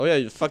Oh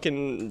yeah,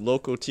 fucking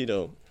Loco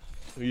Tito.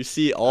 You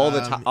see all the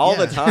time,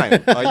 the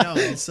time. Like, no,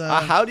 it's,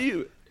 how do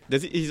you?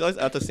 Does he's always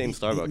at the same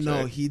Starbucks?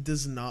 No, right? he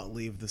does not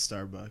leave the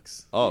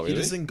Starbucks. Oh, really? He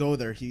doesn't go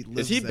there. He lives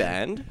Is he there.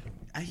 banned?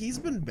 He's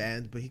been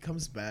banned, but he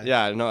comes back.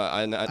 Yeah, no.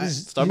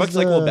 Starbucks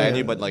will ban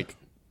you, but like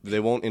they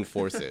won't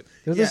enforce it.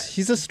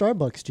 He's a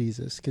Starbucks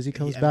Jesus because he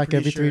comes I'm back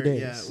every pretty 3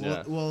 sure,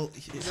 days. Well,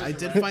 I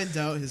did find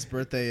out his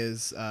birthday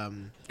is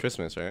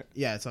Christmas, right?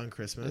 Yeah, it's on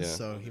Christmas, Yeah.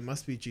 so he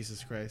must be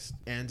Jesus Christ.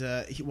 And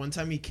one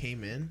time he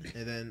came in,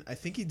 and then I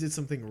think he did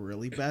something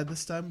really bad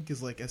this time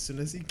because like as soon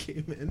as he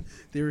came in,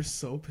 they were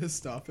so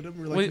pissed off at him.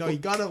 We're like, Wait, no, you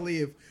gotta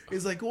leave.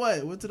 He's like,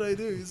 what? What did I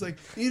do? He's like,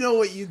 you know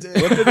what you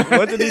did.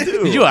 What did he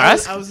do? Did you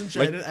ask? I wasn't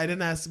sure. I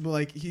didn't ask, but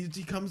like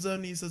he comes out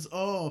and he says,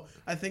 "Oh,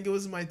 I think it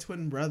was my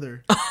twin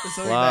brother." Or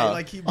something Wow.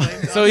 like he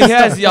blamed. So he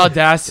has the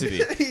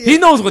audacity. He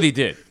knows what he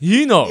did.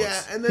 He knows.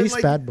 Yeah, and then He's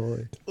like bad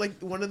boy. like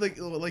one of the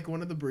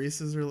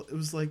baristas it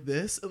was like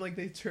this, and like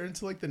they turned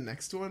to like the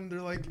next one.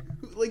 They're like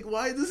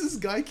why does this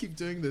guy keep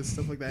doing this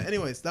stuff like that?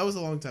 Anyways, that was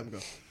a long time ago.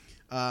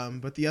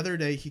 But the other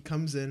day he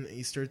comes in and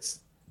he starts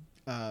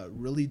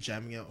really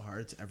jamming out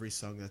hard to every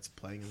song that's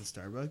playing in the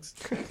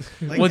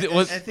Starbucks. Like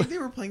I think they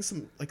were playing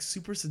some like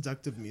super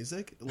seductive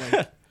music,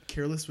 like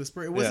Careless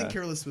Whisper. It wasn't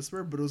Careless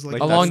Whisper, but it was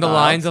like Along the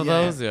lines of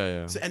yeah. those?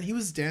 Yeah. So, and he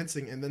was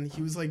dancing, and then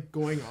he was like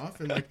going off,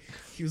 and like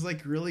he was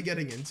like really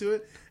getting into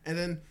it, and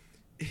then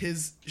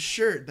his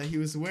shirt that he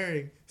was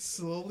wearing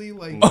slowly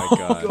like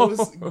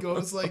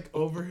goes like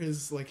over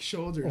his like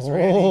shoulders,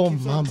 right? And he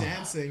keeps on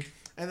dancing,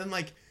 and then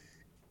like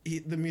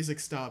the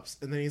music stops,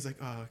 and then he's like,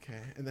 oh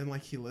okay, and then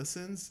like he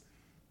listens.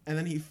 And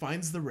then he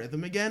finds the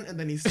rhythm again, and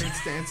then he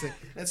starts dancing.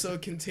 And so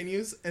it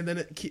continues, and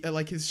then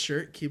like his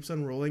shirt keeps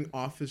on rolling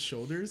off his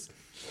shoulders,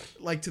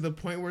 like to the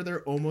point where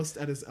they're almost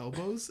at his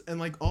elbows. And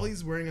like all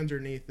he's wearing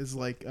underneath is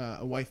like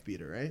a wife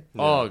beater, right?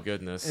 Yeah. Oh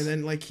goodness! And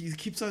then like he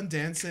keeps on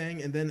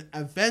dancing, and then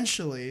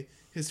eventually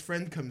his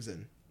friend comes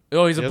in.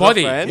 Oh, he's a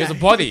buddy. He has a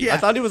buddy. Yeah. I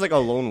thought he was like a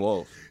lone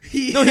wolf.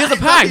 No, he has a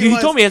pack.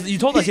 You told me. You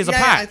told us he has a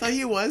pack. I thought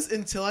he was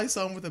until I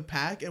saw him with a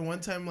pack. And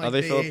one time, like, are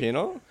they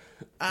Filipino?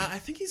 I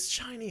think he's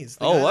Chinese.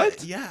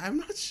 What? Yeah, I'm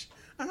not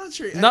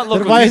sure. Not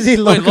Loco. Why is he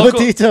Loco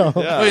Tito?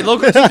 Yeah. Wait,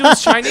 Loco Tito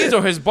is Chinese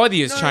or his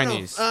buddy is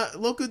Chinese? No.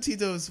 Loco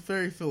Tito is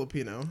very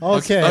Filipino.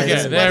 Okay.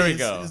 Okay, there we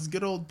go. His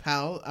good old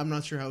pal. I'm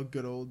not sure how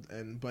good old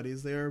and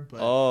buddies they are,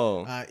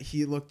 but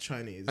he looked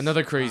Chinese.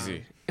 Another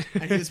crazy.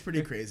 And he was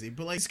pretty crazy.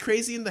 But like he's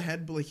crazy in the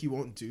head, but like he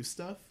won't do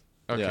stuff.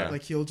 Okay. Yeah.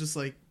 Like he'll just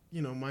like,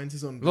 mind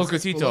his own business. Loco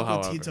Tito,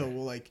 Loco Tito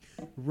will like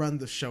run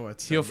the show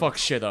at He'll fuck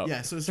shit up.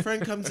 Yeah, so his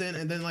friend comes in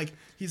and then like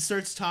he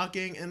starts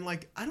talking and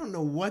like I don't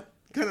know what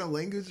kind of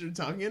language they're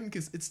talking in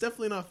because it's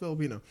definitely not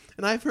Filipino.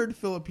 And I've heard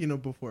Filipino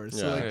before,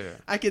 so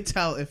I could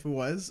tell if it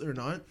was or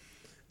not.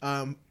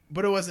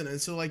 But it wasn't.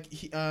 And so like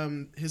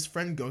his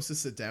friend goes to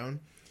sit down,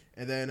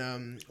 and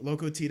then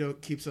Loco Tito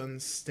keeps on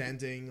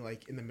standing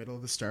like in the middle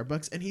of the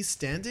Starbucks, and he's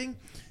standing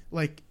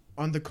like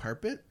on the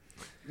carpet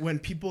when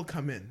people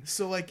come in.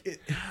 So like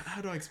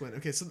how do I explain it?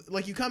 Okay, so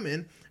like you come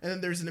in and then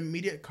there's an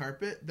immediate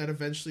carpet that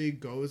eventually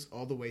goes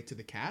all the way to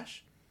the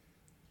cash.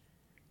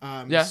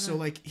 So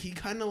like he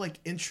kind of like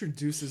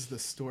introduces the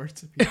store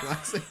to people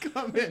as they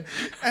come in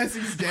as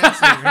he's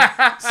dancing,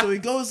 right? So he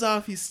goes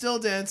off, he's still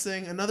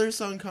dancing, another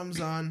song comes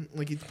on,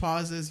 like he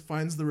pauses,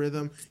 finds the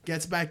rhythm,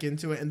 gets back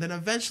into it, and then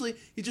eventually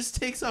he just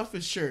takes off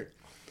his shirt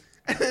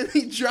and then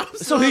he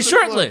drops So he's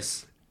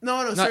shirtless.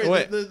 No, sorry.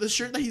 The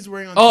shirt that he's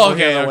wearing on. Oh,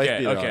 the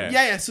okay.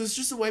 Yeah. So it's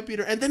just a white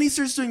beater, and then he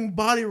starts doing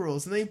body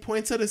rolls, and then he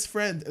points at his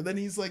friend, and then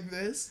he's like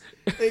this,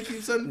 and he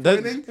keeps on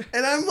pointing,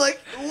 and I'm like,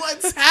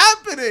 "What's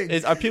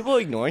happening?" Are people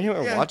ignoring him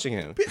or watching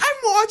him? I'm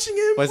watching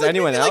him. Was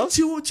anyone else?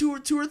 Like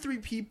two or three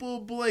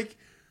people, but like,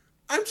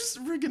 I'm just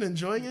freaking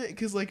enjoying it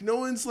because like no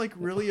one's like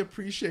really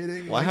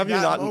appreciating. Why have you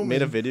not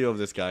made a video of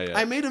this guy yet?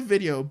 I made a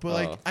video, but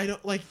like I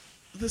don't like.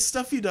 The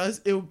stuff he does,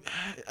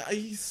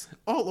 he's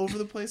all over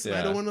the place, and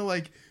I don't want to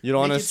like. You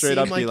don't want to straight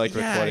up be like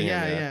recording him.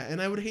 Yeah,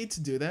 and I would hate to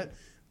do that.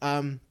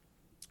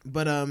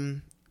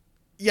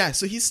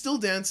 So he's still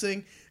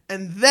dancing,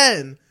 and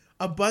then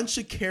a bunch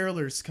of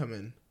carolers come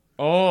in.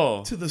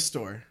 To the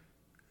store.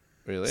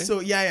 Really?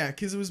 So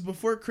because it was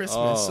before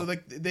Christmas, so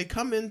like they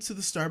come into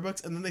the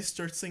Starbucks and then they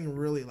start singing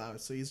really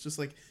loud. So he's just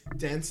like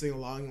dancing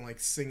along, and, like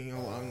singing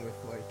along with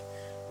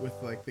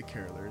the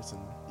carolers,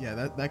 and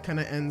that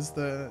kind of ends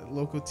the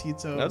Loco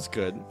Tito. That's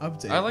good.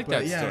 Update. I like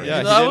that story.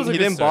 Yeah, he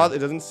didn't bother. It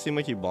doesn't seem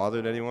like he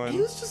bothered anyone.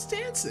 He was just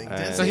dancing.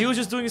 So he was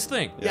just doing his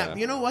thing. Yeah,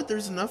 you know what?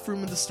 There's enough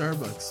room in the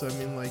Starbucks. So I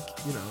mean, like,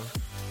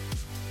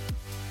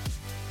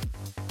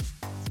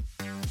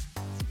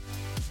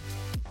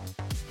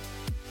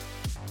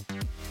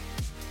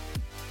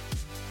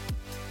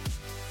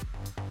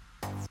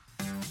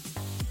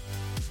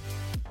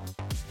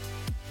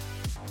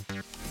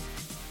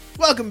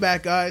 Welcome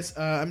back, guys.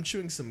 I'm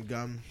chewing some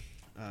gum.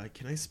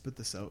 Can I spit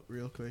this out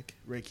real quick?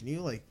 Ray, can you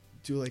like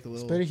do like a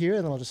little. Spit it here,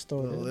 and then I'll just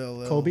throw it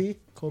in. Kobe.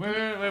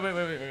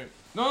 Wait.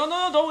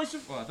 No, don't waste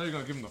your. Oh, I thought you were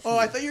gonna give him the food. Oh,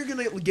 I thought you were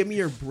gonna give me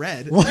your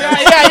bread. Yeah.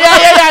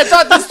 I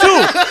thought this too.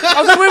 I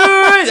was like,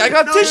 wait. I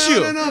got tissue.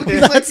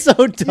 No. That's so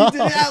dumb. You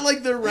did it at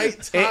like the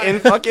right time. In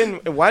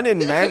fucking when in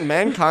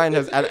mankind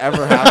has that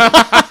ever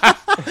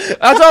happened?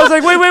 That's why I was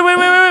like, wait.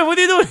 What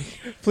are you doing?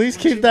 Please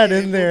keep that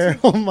in there.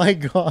 Oh my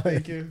god.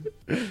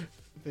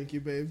 Thank you,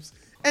 babes.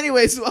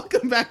 Anyways,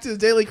 welcome back to the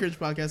Daily Cringe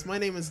Podcast. My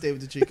name is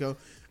David DeChico.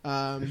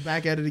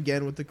 Back at it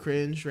again with the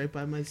cringe. Right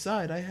by my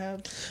side, I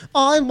have.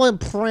 I'm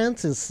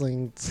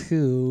apprenticing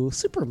to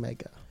Super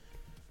Mega.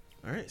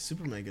 All right,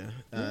 Super Mega,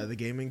 the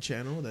gaming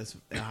channel that's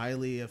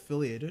highly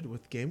affiliated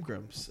with Game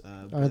Grumps.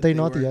 Are they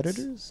not the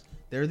editors?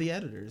 They're the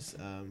editors,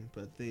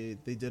 but they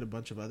did a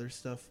bunch of other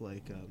stuff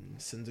like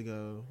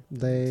Syndigo.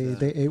 They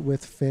ate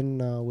with Finn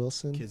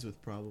Wilson. Kids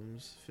with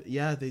Problems.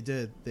 Yeah, they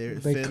did. They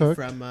Finn cooked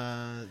from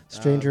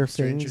Stranger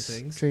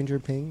Things. Stranger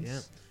Things. Yeah.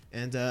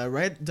 And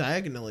right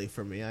diagonally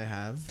from me, I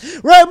have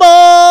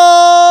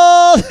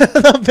Raymond.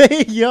 The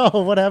big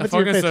what happened to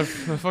your That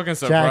fucking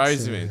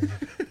surprised me.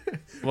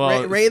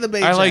 Well, Ray the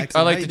Bay. I like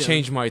Jackson. to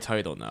change my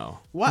title now.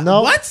 What?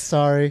 No, What?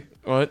 Sorry.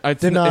 What? I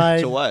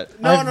Denied. To what?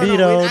 No.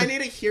 I need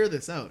to hear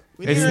this out.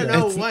 We need to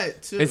know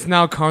what. Too. It's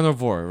now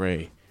carnivore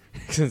Ray,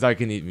 since I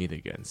can eat meat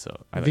again. So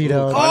I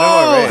Vito.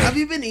 Oh, have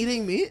you been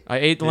eating meat? I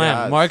ate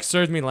lamb. Yes. Mark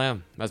served me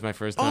lamb. That's my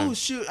first time. Oh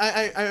shoot!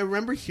 I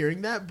remember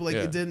hearing that, but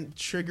it didn't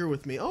trigger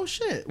with me. Oh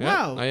shit!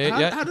 Yeah,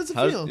 Wow. How does it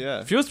feel? Yeah.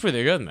 It feels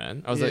pretty good,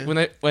 man. I was like,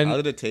 when How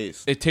did it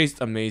taste? it tastes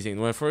amazing.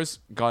 When I first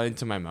got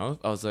into my mouth,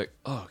 I was like,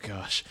 oh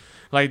gosh,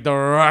 like the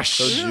rush,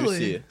 So Really?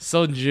 juicy.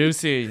 so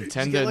juicy, Did you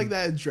tender. get like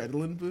that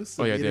adrenaline boost?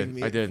 Oh, of yeah, I eating did.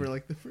 meat I did. For,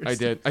 like, the first I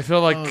did. I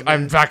feel like Oh,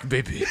 I'm man. back,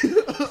 baby.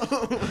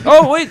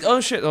 Oh wait.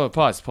 Oh shit. Oh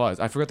pause.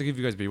 I forgot to give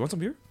you guys beer. You want some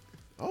beer?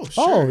 Oh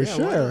sure. Oh, yeah,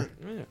 sure. why not?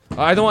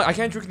 Yeah. I don't. I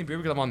can't drink any beer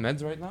because I'm on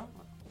meds right now.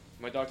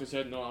 My doctor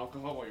said no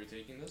alcohol while you're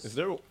taking this. Is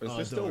there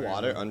don't still worry,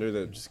 water man. under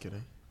the I'm just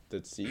kidding.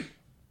 seat?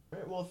 All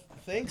right, well,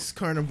 thanks,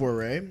 Carnivore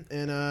Ray.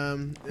 And are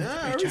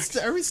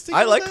we sticking?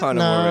 I with like that?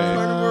 carnivore. Nah.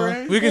 Carnivore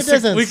Ray. We can It stick.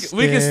 doesn't We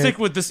can stick. stick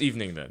with this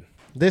evening then.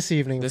 This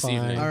evening. This fine.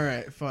 evening. All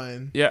right,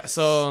 fine. Yeah.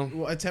 So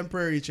Well, a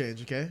temporary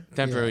change, okay?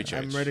 temporary Yeah,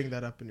 change. I'm writing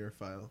that up in your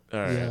file. All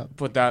right. Yeah.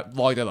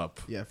 Log that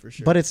up. Yeah, for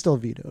sure. But it's still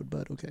vetoed.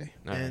 But okay.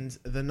 All right. And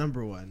the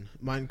number one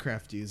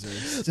Minecraft user.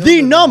 Still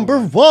The number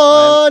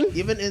one.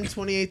 Even in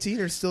 2018,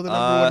 are still the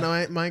number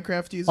one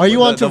Minecraft user. Are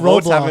you on to The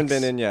votes Roblox? haven't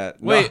been in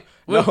yet. Wait,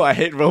 No, I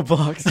hate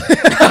Roblox.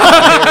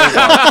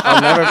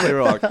 I'll never play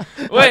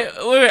Roblox.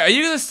 wait. Are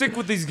you gonna stick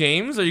with these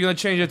games, or are you gonna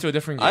change it to a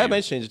different game? I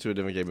might change it to a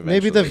different game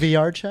eventually. Maybe the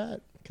VR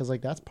chat, because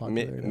like that's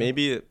popular. now.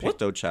 Maybe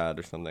PictoChat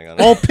or something. I don't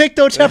know. Oh,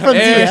 PictoChat from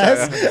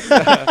Yeah.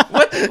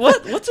 DS.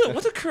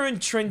 What's a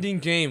current trending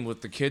game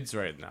with the kids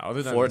right now?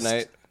 Other than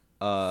Fortnite.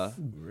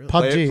 Really?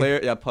 PUBG.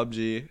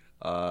 PUBG.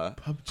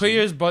 PUBG.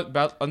 players,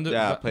 but under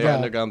Yeah, Player Yeah.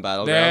 Underground There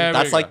Battleground.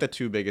 That's we like go. the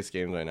two biggest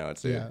games right now, I'd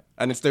say. Yeah.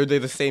 And they're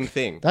the same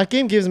thing. That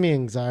game gives me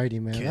anxiety,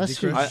 man. Candy That's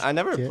Crush? just, I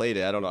never Yeah. played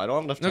it. I don't know. I don't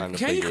have enough No, time to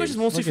play Candy Crush is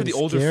games. mostly for the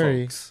Fucking older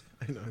scary. folks.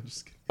 I know, I'm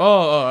just kidding.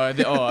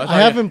 I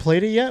haven't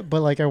played it yet,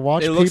 but like I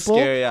watch It people, looks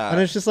scary, yeah. and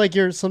it's just like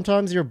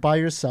sometimes you're by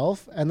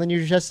yourself, and then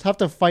you just have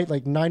to fight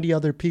like 90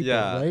 other people,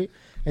 Yeah. right?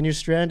 And you're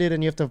stranded,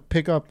 and you have to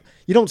pick up.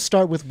 You don't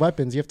start with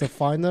weapons. You have to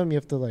find them. You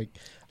have to like.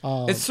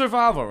 It's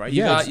survival, right?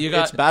 Yeah, You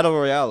got. It's battle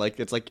royale.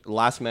 It's like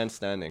last man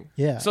standing.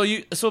 Yeah. So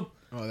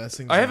Oh, that's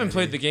I haven't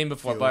played the anxiety. game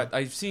before, but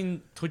I've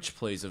seen Twitch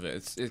plays of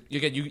it.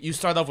 You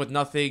start off with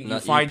nothing. No,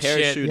 You find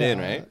parachute shit. in,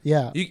 right?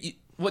 Yeah.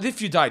 What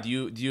if you die? Do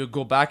you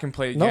go back and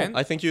play No. again?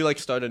 I think you like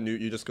start a new.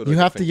 You just go to. You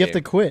a have to. different You have to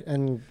game. quit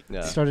and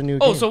Yeah. start a new.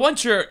 Oh, game. so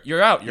once you're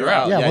out, you're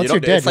out. Yeah, you once don't- you're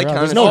dead, it's like you're out.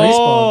 kind There's of- no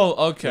respawn.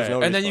 Oh, okay. There's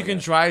no And then you respawn, can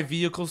yeah. drive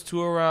vehicles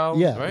to around.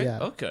 Yeah, right? yeah.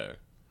 Okay.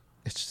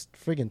 It's just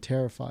friggin'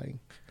 terrifying.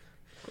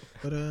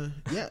 But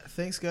yeah,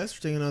 thanks guys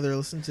for taking another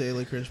listen to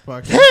Daily Cringe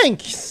Podcast.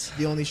 Thanks.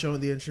 The only show on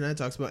the internet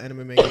talks about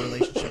anime, manga,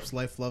 relationships,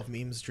 life, love,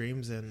 memes,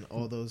 dreams, and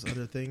all those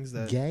other things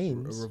that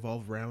Games.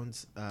 revolve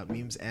around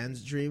memes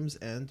and dreams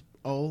and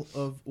all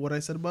of what I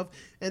said above.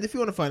 And if you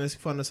want to find us, you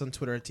can find us on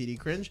Twitter at TD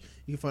Cringe.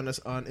 You can find us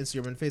on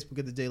Instagram and Facebook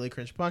at the Daily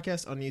Cringe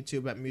Podcast, on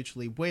YouTube at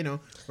Mutually Bueno,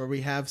 where we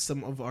have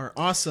some of our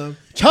awesome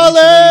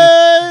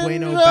Challenge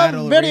Bueno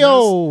battle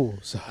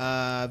videos.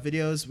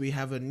 videos. We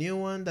have a new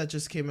one that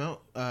just came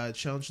out.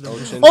 Challenge number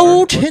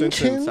Oh, Chin Chin Chin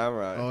Chin.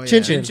 Samurai. Oh, yeah.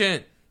 Chin Chin Chin.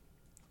 chin.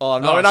 Oh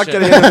no, Oh, we're not shit.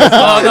 getting into this.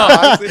 Oh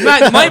no, Honestly.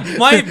 man,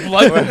 my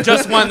blood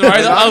just went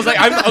right up. I was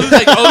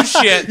like, oh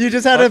shit. You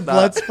just had a Fuck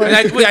blood that. spurt.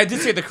 And I did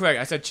say the correct.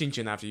 I said chin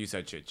chin after you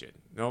said chin chin.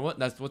 No, what's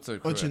the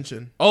correct? Oh, Chin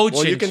Chin. Oh,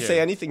 Well, chin you can chin. say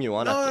anything you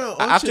want. No,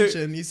 after.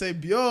 Chin Chin. You say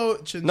Bio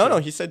Chin Chin. No,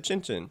 he said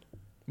Chin Chin.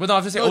 But no, I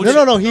have to say oh,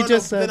 No, chin. he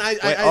just said. Then I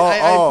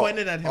oh,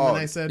 pointed at him oh. and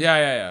I said,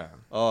 Yeah.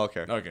 Oh,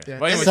 okay. Okay. Yeah.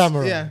 But anyways,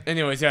 Samurai. Yeah.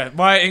 yeah.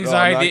 My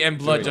anxiety not and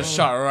blood doing just it.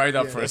 shot right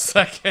up Yeah. for a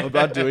second. I'm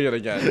not doing it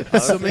again.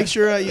 So make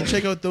sure you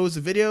check out those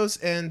videos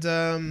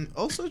and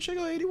also check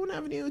out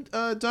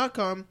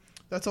 81avenue.com.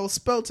 That's all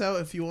spelt out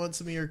if you want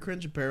some of your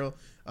cringe apparel.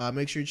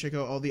 Make sure you check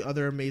out all the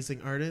other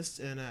amazing artists.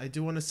 And I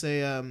do want to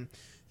say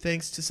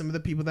thanks to some of the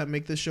people that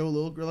make this show a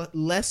little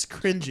less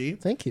cringy.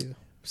 Thank you.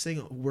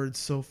 saying words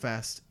so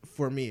fast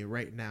for me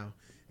right now.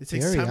 It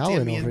takes Barry time to Allen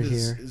get me over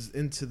here.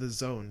 into the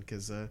zone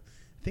because I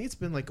think it's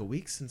been like a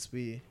week since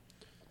we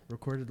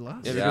recorded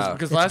last. Yeah,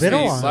 because It's been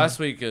a while. last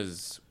week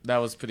that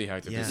was pretty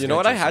hectic. Yeah. You know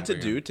what I had to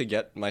do to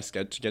get my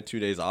to get 2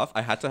 days off?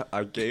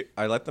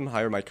 I let them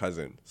hire my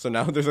cousin. So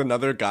now there's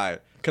another guy.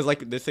 Because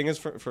like this thing is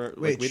for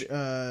Wait,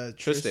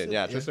 Tristan.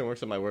 Yeah, Tristan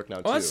works at my work now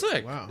too. Oh, that's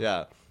sick. Wow.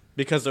 Yeah,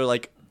 because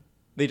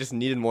they just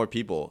needed more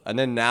people. And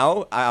then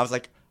now I was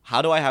like,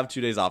 how do I have 2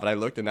 days off? And I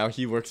looked, and now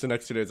he works the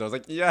next 2 days. I was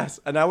like, yes.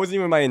 And that wasn't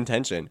even my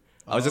intention.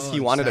 I was just he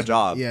wanted a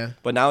job. Yeah.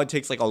 But now it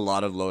takes like a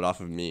lot of load off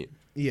of me.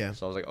 Yeah.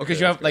 So I was like, okay, Because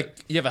you have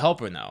you have a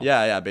helper now.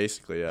 yeah,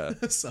 basically, yeah.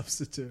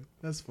 Substitute.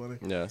 That's funny.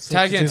 Yeah.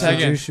 Tag in.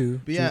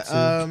 But yeah,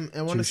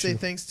 I want to say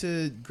thanks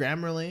to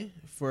Grammarly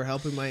for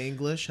helping my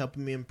English,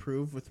 helping me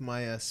improve with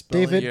my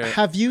spelling. David,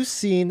 have you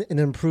seen an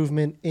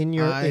improvement in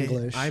your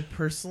English? I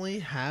personally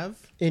have.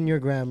 In your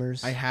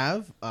grammars? I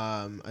have.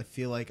 I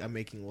feel like I'm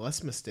making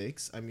less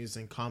mistakes. I'm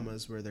using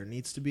commas where there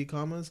needs to be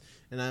commas,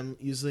 and I'm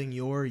using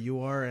your, you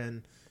are,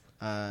 and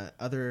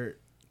other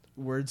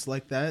words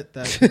like that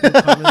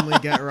people commonly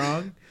get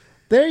wrong.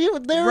 There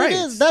Right, it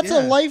is. That's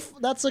yeah.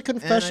 That's a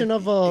confession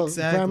of a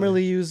exactly.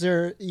 Grammarly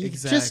user. You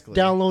just Exactly.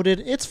 download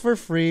it. It's for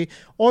free,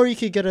 or you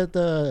could get it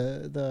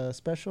the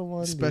special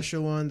one.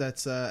 Special one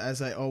that's,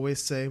 as I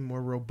always say,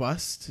 more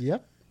robust.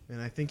 Yep.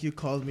 And I think you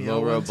called me Low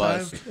out one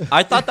robust. time.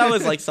 I thought that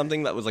was like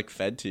something that was like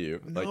fed to you.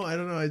 Like, No, I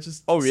don't know. I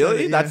just. oh said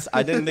really? it, yeah.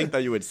 I didn't think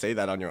that you would say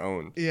that on your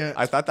own. Yeah.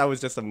 I thought that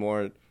was just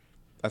a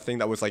thing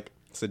that was like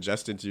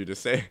suggested to you to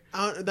say.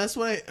 That's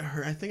what I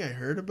heard. I think I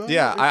heard about.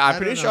 Yeah, it. I'm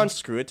don't pretty sure know. on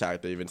Screw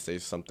Attack they even say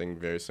something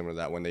very similar to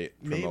that when they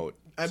promote.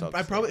 I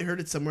probably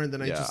heard it somewhere, and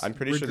then I just. I'm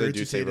pretty sure they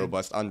do say regurgitated.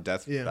 robust on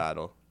Death Yeah.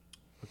 Battle.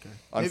 Okay.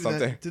 On Maybe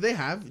something. Do they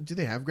have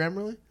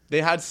Grammarly?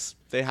 They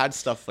had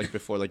stuff like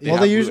before, like Well,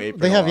 have they Blue usually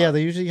Apron a lot.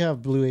 they usually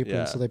have Blue Apron,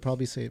 Yeah. so they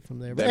probably say it from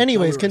there. But They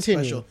anyways, Probably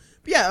continue. special.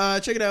 But yeah,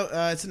 check it out.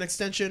 It's an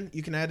extension.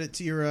 You can add it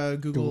to your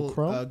Google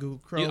Chrome? Google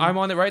Chrome. I'm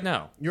on it right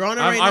now. You're on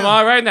it I'm right now.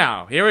 on it right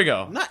now. Here we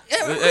go. Not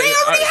everybody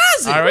already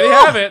has it. I already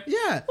have it.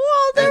 Yeah.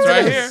 Well, It's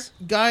right here.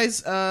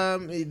 Guys,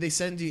 they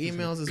send you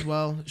emails as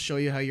well, show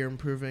you how you're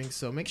improving.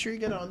 So make sure you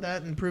get on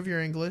that, improve your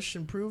English,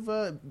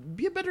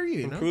 be a better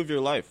you. Improve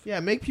your life.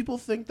 Yeah, make people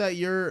think that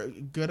you're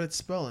good at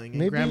spelling and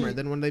Maybe- grammar.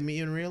 Then when they meet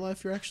you in real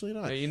life, you're actually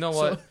not. Hey, you know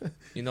what?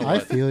 You know I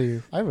what? feel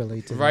you. I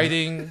relate to that.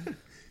 Writing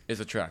is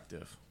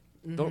attractive.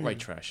 Don't write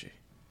trashy.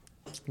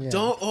 Yeah.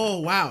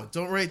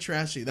 Don't write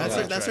trashy. That's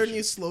Don't write that's our trashy.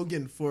 new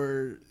slogan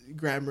for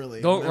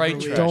Grammarly. Don't Whenever write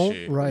we- trashy.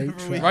 Don't write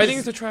Whenever we- trash. Writing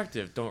is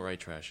attractive. Don't write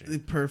trashy.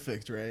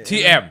 Perfect, right?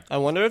 TM. I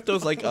wonder if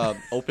those like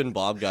open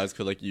Bob guys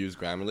could like use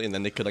Grammarly and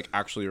then they could like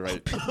actually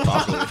write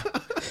properly.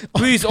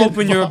 Please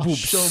open your boobs.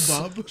 Show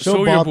Bob. Show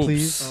your Bob, boobs.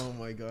 please. Oh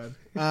my god.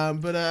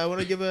 But I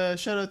want to give a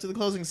shout out to the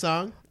closing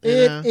song.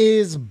 It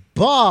is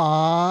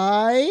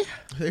by.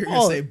 They're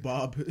gonna say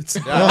Bob. It's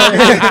Bob.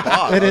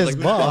 It I is was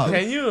like, Bob.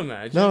 Can you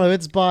imagine? No,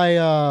 it's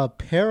by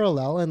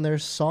Parallel and their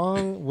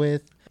song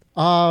with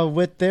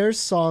their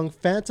song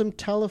Phantom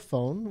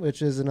Telephone,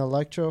 which is an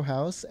electro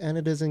house, and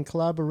it is in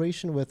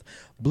collaboration with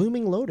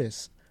Blooming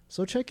Lotus.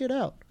 So check it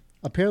out.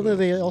 Apparently,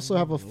 they also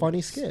have a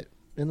funny skit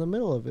in the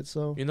middle of it.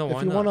 So You know, if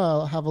why you not? want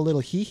to have a little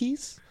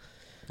hee-hees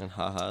And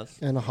ha-has.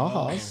 and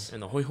ha-has,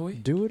 And the hoi hoi.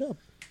 do it up.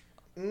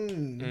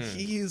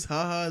 He's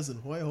ha-has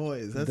and hoy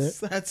hoys. That's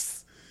There-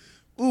 that's.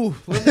 Ooh,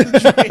 living the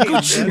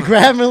dream. man.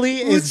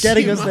 Grammarly is Uchi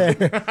getting us mama.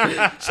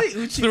 there. Say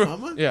Uchi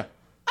Mama? Yeah.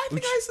 I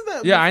think I said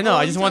that. Yeah, I before know. a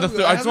I just long want to. time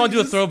ago. I just want to do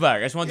a haven't throwback.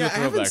 I just want to Yeah, do I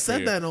a haven't throwback for said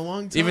you. that in a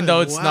long time. Even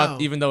though it's Wow.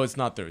 not. Even though it's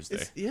not Thursday.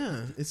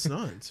 It's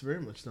not. It's very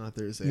much not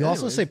Thursday. You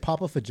also Anyways, say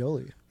Papa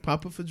Fajoli.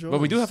 Papa Fajoli. But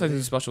we do have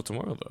something special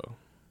tomorrow, though.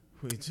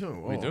 We do.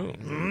 We Oh.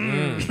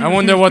 do. I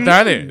wonder what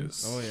that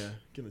is. Oh yeah,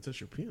 gonna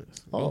touch your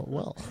penis. Oh,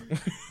 well.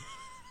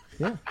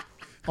 Yeah.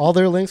 All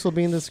their links will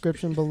be in the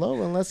description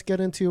below, and let's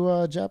get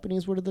into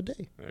Japanese word of the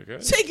day. Okay.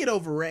 Take it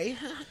over, Ray.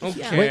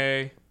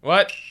 Okay.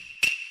 What?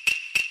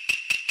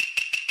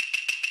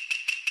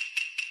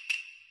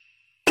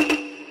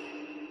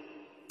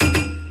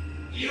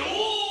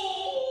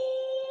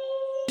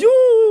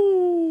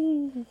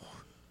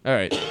 All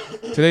right.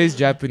 Today's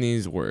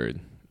Japanese word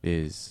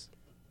is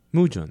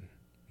mujun.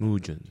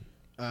 Mujun.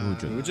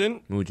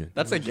 Mugen? Mujun.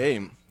 That's a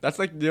game. That's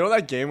like, you know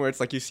that game where it's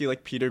like you see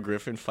like Peter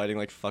Griffin fighting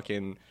like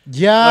fucking...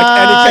 Yeah, any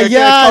character, it's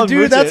yeah, called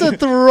dude, that's a Mugen.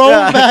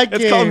 throwback It's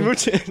game. called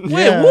Mugen.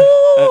 Wait, Yeah.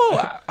 whoa!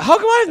 How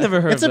come I've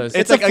never heard It's of a- this?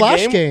 it's a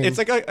flash game. It's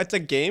like it's a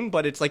game,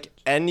 but it's like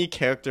any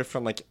character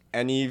from like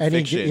any Any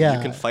fiction. ga- yeah.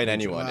 You can fight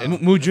anyone. Wow. And-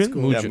 Mujun?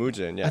 cool. yeah, Mujun.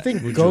 Mugen. Yeah. I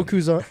think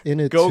Goku's in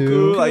it Goku,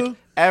 too. like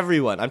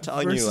everyone. I'm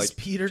telling you, Versus like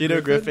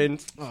Peter Griffin,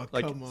 Oh,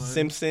 like come on.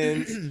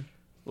 Simpsons,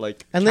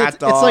 like and Cat it's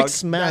Dog. like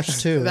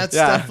Smash too. That's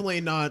Yeah.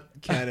 definitely not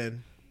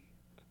canon.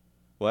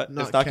 What?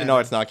 not It's not. canon. No,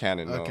 it's not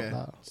canon. No. Okay.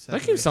 Wow.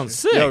 That game sounds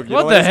sick. Yo, you know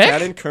what what the is heck?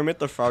 canon? Kermit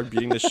the Frog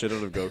beating the shit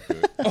out of Goku.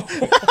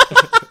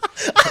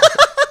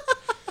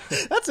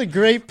 That's a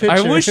great picture.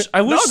 I wish.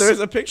 No, there's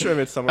a picture of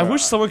it somewhere. I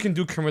wish someone can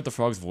do Kermit the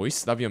Frog's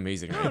voice. That'd be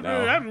amazing right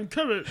now.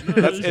 Kermit.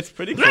 It's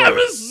pretty cool.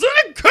 Kermit.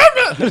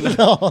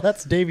 No,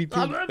 that's Davy P.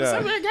 How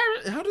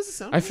does it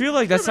sound? I feel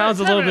like that sounds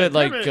a little bit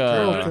like.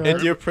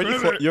 And you're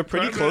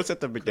pretty close at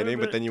the beginning,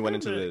 but then you went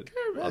into the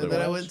other And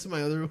then I one. went to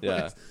my other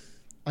Yeah. voice.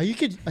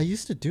 I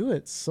used to do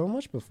it so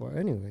much before.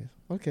 Anyway,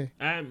 okay.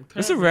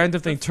 It's a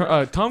random thing.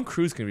 Tom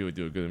Cruise can really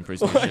do a good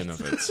impersonation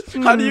of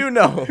it. How do you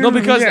know? No,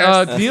 because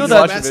Yes. do you know You that?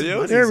 watch Best videos?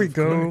 buddies, There we of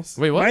go. course.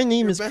 Wait, what? My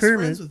name You're is best Kermit.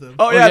 friends with them.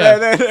 Oh yeah,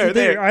 yeah. there.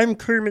 There, I'm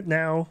Kermit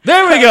now.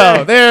 There we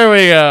go. There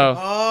we go.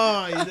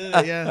 Oh, you did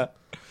it. Yeah.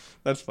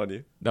 That's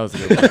funny. That was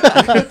a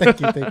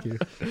good one. Thank you.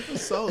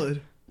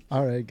 Solid.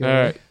 All right, go. All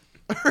right.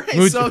 All right.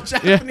 Muj- So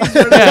Yeah, Japanese.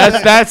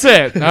 that's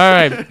it. All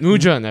right,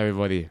 Mujan,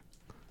 everybody.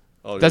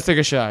 Oh, Let's take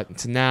a shot.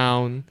 It's a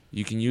noun.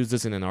 You can use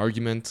this in an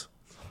argument.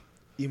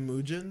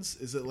 Emojins?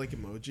 Is it like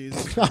emojis?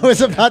 I was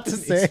about to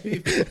Japanese say.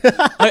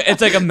 people.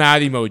 It's like a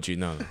mad emoji.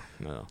 No.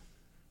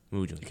 you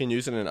Mujan. can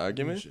use it in an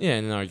argument. Yeah,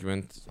 in an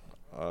argument.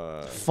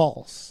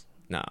 False.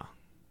 Nah.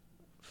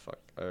 Fuck.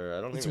 I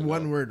don't. It's even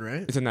one know. word,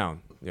 right? It's a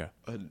noun. Yeah.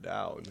 A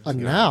noun. A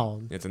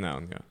noun. It's a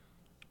noun. Yeah.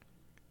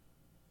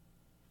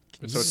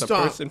 So it's Stop.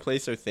 a person,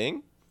 place, or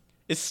thing.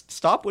 Is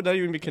stop would that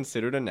even be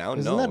considered a noun?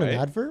 Isn't no, that right? an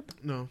adverb?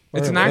 No.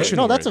 It's an Or- action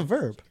No, that's word. a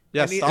verb.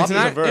 Yeah, I need- stop it's is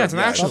an a ac- verb. yeah, it's an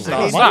action Why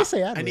word. do Stop. you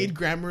say I adverb? need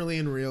Grammarly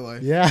in real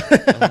life. Yeah.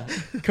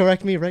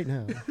 Correct me right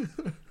now.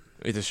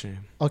 It's a shame.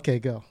 Okay,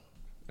 go.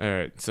 All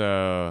right.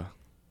 So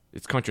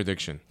it's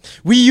contradiction.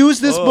 We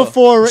used this Oh.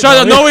 before. Shut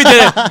up. No, we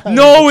didn't.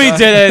 No, we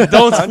didn't.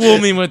 Don't fool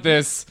me with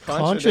this.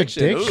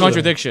 Contradiction. Ooh.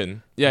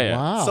 Contradiction. Yeah.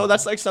 Wow. So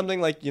that's like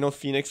something like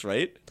Phoenix,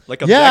 right?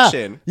 Like Yeah.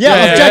 objection. Yeah,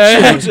 Yeah,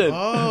 objection. Objection.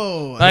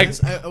 Oh,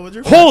 Like, I wonder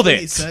if hold that's what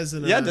he it. says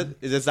in Yeah, a,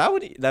 is that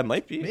what that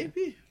might be?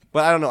 maybe.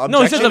 But I don't know.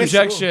 No, he says is-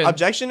 objection.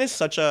 Objection is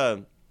such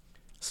a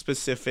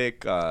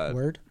specific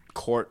Word.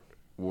 court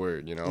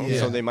word, Yeah.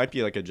 So they might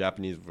be like a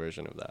Japanese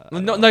version of that. I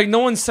don't No, know. like no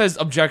one says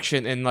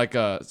objection in like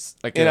a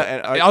In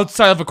a-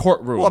 outside of a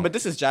courtroom. Well, but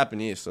this is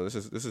Japanese, so this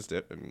is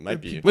it might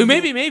be. people- Wait,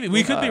 maybe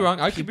we could be Uh, wrong.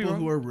 I could be People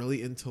who wrong. are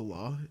really into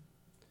law,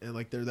 and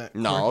like they're that.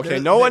 No, okay. they're-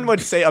 No they're- one would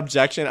say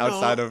objection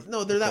outside no, of.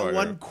 No, they're the that court.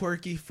 one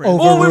quirky friend.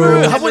 Overruled. Oh,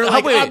 wait. And How they're about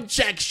like, wait?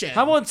 objection.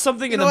 How about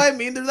something You in know a what I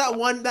mean? They're that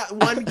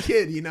one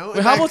kid, you know. Wait,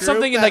 in how that about group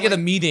something in that, like in a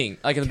meeting,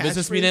 like in a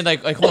business catchphrase? meeting,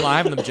 like hold on, I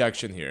have an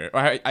objection here, or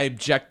I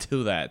object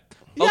to that.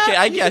 Yeah, Okay,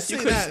 I you guess could you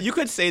say could that. you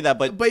could say that,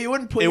 but But you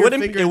wouldn't put it your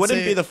wouldn't finger it and wouldn't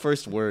say be the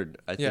first word.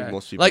 I think Yeah,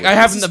 most people. like would. I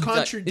have This an is yeah,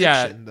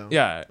 contradiction, though.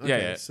 yeah.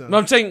 Okay, so- No,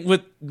 I'm saying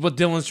with what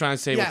Dylan's trying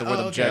to say Yeah, with the word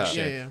oh, okay,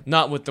 objection, yeah.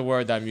 not with the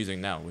word that I'm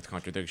using now with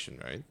contradiction,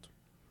 right?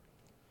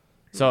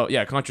 So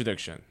yeah,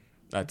 contradiction.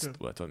 That's Okay.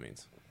 what it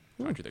means.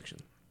 Contradiction.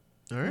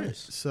 All right.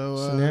 Nice. So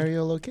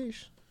Scenario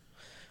location.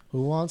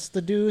 Who wants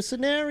to do a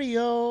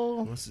scenario?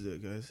 who wants to do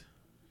it, guys?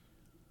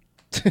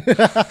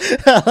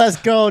 Let's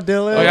go,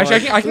 Dylan. Oh,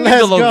 actually, I can give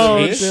Let's the go,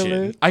 location.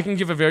 Dylan. I can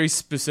give a very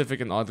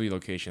specific and oddly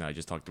location I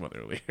just talked about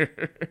earlier.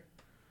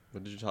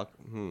 What did you talk?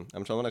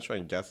 I'm trying to try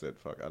and guess it.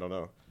 Fuck, I don't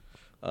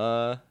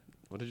know.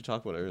 What did you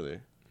talk about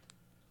earlier?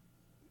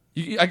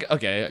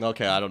 Okay.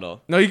 Okay, I don't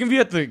know. No, you can be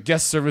at the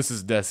guest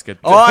services desk at.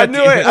 Oh, I at knew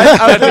the- it. I was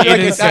at the thinking, like,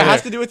 Eden that Center.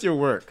 has to do with your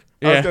work.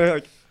 I Yeah. was gonna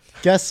like.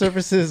 Guest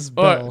services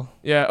Or bell.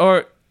 yeah,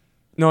 or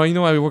no, you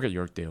know what? We work at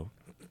Yorkdale.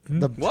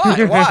 The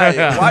Why?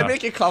 Why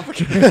make it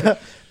complicated?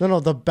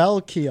 no, the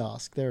bell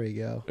kiosk. There we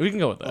go. We can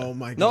go with that. Oh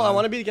my god. No, I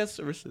want to be guest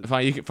services.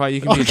 Fine, you can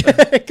be.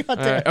 Okay, God All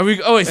damn. right, are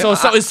we? Oh wait, so It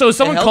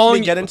someone helps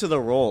calling me get into the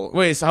role.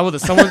 Wait, so how about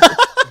this? Someone?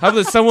 How about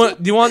this? Someone?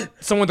 Do you want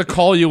someone to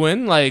call you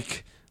in,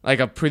 like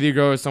a pretty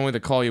girl or someone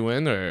to call you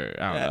in, or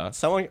I don't Yeah, know?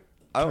 someone.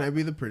 Can I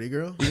be the pretty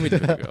girl? You can be the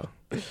pretty girl.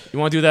 You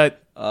want to do that?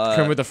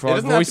 Kermit the Frog it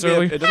doesn't have voice to be a-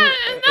 early? It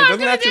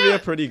doesn't have to be a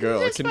pretty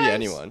girl. It can be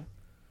anyone.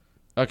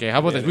 Okay, how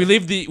about Yeah, this? We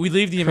leave the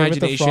Kermit the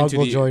imagination Frog to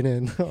will the. join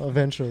in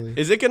eventually.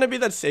 Is it gonna be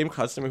that same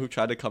customer who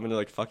tried to come into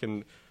like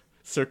fucking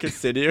Circuit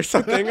City or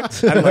something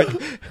and like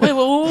Wait,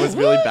 was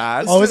really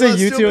bad? Oh, is it Let's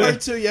do YouTube?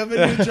 part 2. You have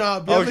a new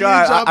job. You Oh have a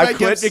god, new job I that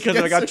quit gets- because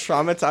I got gets-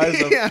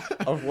 traumatized of, Yeah.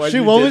 of what Shoot,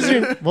 you what did. was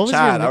your what was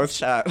Chad? your I was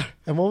Chad.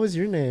 and what was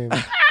your name?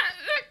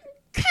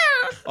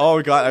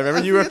 Oh god, I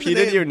remember you forget the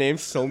repeated name. your name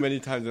so many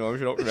times and I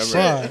don't remember.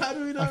 Fuck. it. How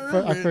do we not I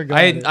remember?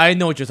 forgot. it. I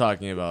know what you're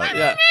talking about.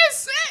 Yeah,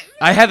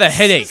 I had a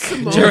headache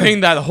Simone. during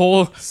that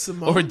whole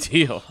Simone?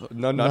 ordeal.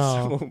 no, not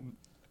No. Simone.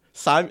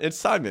 Simon. It's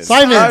Simon.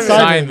 Simon.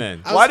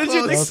 Simon. I Why was did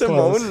you close. think That was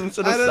Simone close.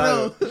 instead I of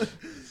don't Simon? know.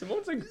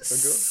 Simone's like a girl.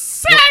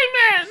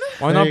 Simon.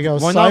 Why There not? you go.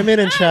 Why Simon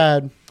and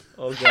Chad.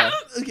 Oh god.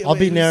 Okay, I'll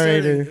be who's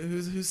narrator. starting?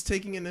 Who's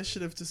taking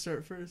initiative to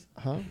start first?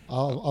 Huh?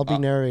 I'll be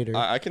narrator.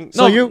 I can. No,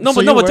 So you- no, so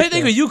but you no, but work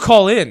technically there. you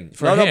call in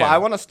for no, him. but I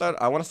want to start.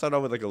 I want to start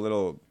out with like a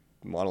little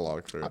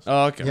monologue first.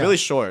 Oh, okay. Yeah. Really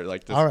short,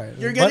 like this. All right.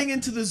 You're But getting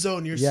into the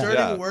zone. You're Yeah. starting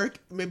Yeah. work.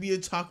 Maybe you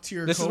talk to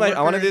your. This is my.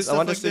 I want to coworker do. and I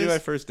want stuff this to like be my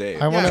this. first date. I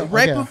Yeah, wanna-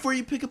 right okay. before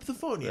you pick up the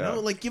phone. You Yeah. know,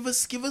 like give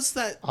us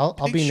that. I'll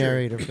be picture.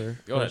 narrator for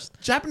Go ahead. first.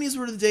 Japanese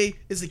word of the day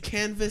is a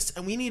canvas,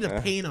 and we need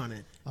a paint on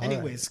it. All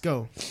Anyways,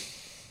 go.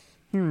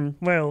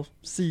 Well,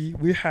 see,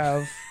 we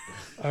have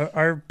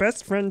our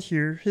best friend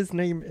here. His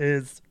name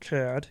is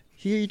Chad.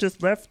 He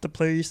just left the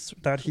place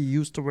that he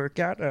used to work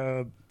at,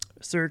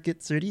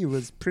 Circuit City. It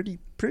was pretty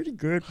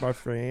good, my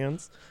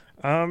friends.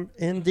 And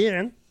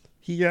then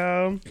he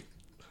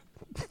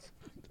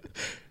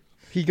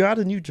He got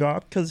a new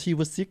job because he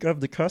was sick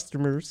of the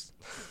customers.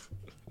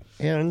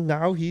 And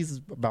now he's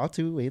about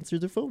to answer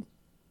the phone.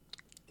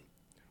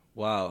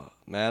 Wow,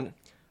 man.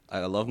 I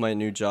love my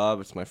new job.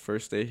 It's my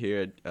first day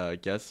here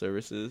at Guest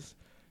Services.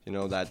 You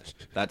know,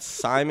 that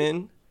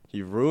Simon,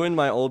 he ruined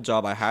my old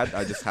job. I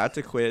just had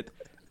to quit.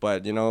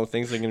 But, you know,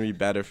 things are going to be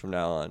better from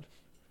now on.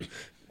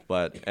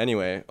 But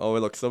anyway, oh,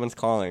 look, someone's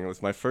calling. It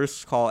was my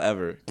first call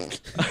ever.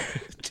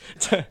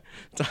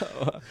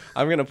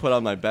 I'm going to put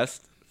on my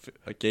best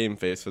game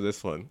face for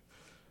this one.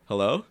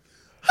 Hello?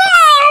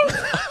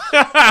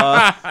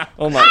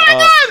 Oh my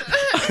God!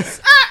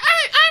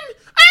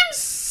 I'm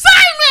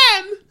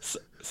Simon!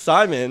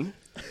 Simon?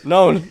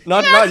 No,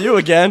 not you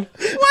again.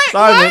 What?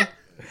 Simon.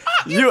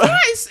 What? Your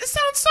voice, it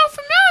sounds so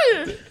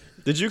familiar.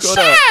 Did you go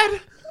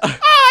Chad! I've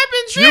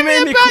been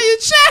dreaming about you,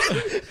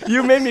 Chad.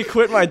 You made me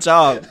quit my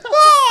job.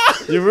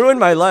 Oh, You ruined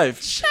my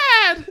life.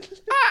 Chad!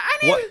 I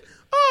need. What?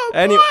 Oh,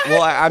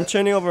 Well, I'm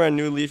turning over a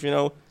new leaf. You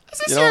know. Is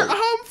this your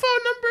home phone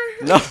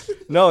number?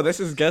 No, this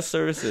is Guest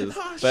Services.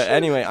 Oh, but shit.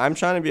 anyway, I'm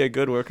trying to be a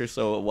good worker.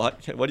 So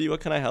what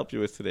can I help you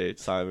with today,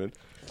 Simon?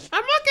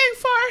 I'm looking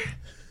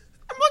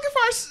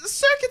for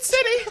Circuit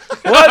City.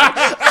 What?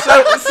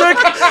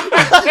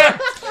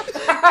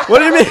 What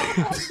do you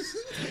mean?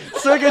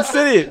 Circuit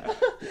City.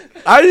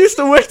 I used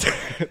to work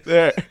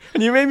there,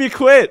 and you made me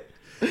quit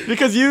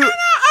because you. I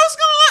was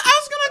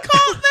gonna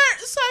call there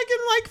so I can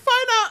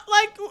find out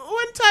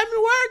when time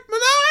you work, but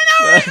now I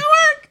know where you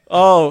work.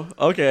 Oh,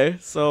 okay.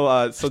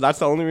 So that's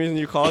the only reason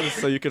you called is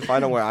so you could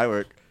find out where I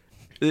work.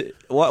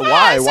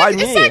 Why? Why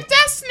me? It's like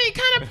destiny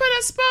kind of put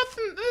us both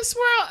in this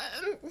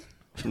world.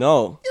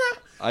 No, Yeah.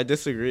 I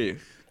disagree.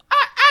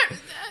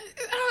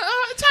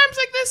 Times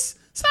like this,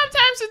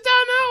 sometimes I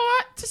don't know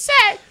what to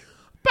say,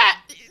 but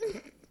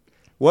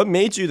What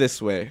made you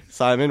this way,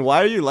 Simon?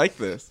 Why are you like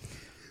this?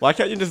 Why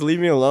can't you just leave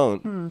me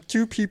alone?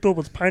 Two people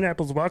with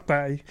pineapples walk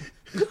by.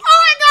 oh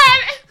my god,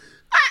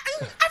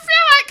 I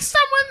feel like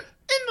someone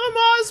in the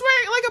mall is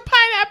wearing a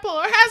pineapple,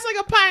 or has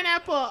a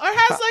pineapple, or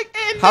has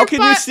in How their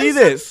can you butt see or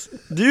this?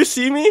 Do you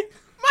see me?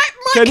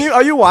 My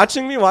Are you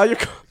watching me while you're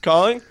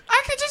calling?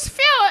 I can just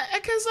feel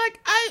it because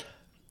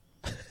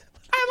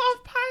I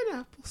love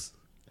pineapples.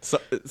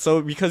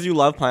 So because you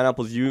love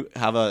pineapples, you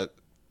have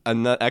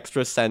an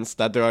extra sense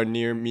that they are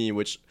near me.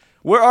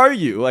 Where are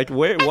you? Where?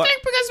 I What?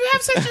 think because we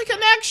have such a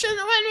connection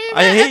when we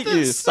I met hate at the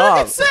you.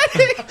 Stop. Circuit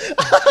City.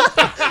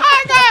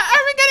 Oh god,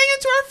 are we getting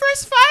into our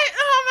first fight?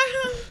 Oh my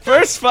god.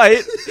 First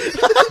fight.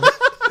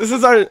 This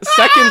is our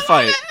second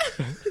fight.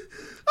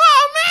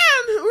 Oh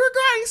man, we're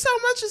growing so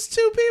much as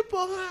two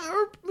people.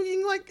 We're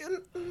being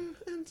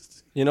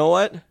You know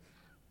what?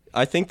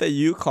 I think that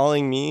you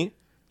calling me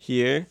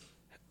here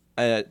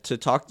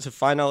to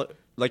find out,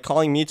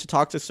 calling me to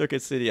talk to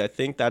Circuit City, I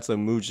think that's a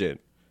moojin.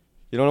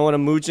 You don't know what a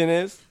moojin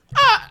is?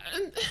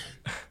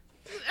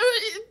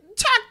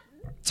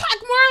 talk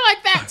more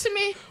like that to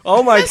me.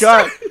 Oh my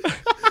god.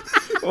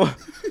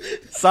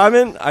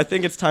 Simon, I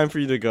think it's time for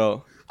you to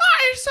go.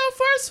 Oh, you're so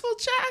forceful,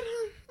 Chad.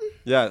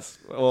 Yes.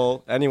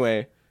 Well,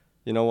 anyway,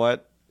 you know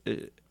what?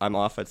 I'm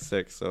off at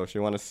 6, so if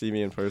you want to see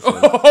me in person.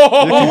 What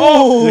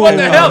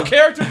the hell?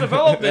 Character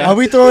development. Are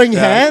we throwing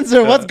hands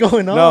or what's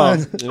going No, on?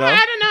 you know?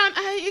 I don't know.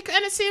 You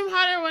kind of seem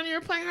hotter when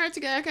you're playing hard to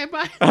get. Okay,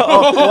 bye.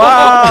 Oh,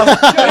 wow.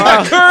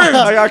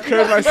 I got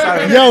curved by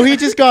Simon. Yo, he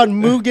just got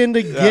moogined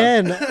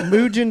again.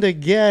 Moogined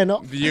again.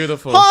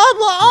 Beautiful.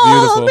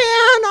 Oh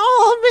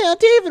man,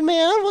 David,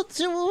 man,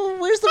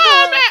 where's the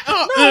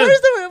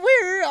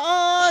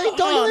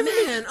don't you live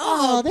in man.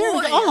 there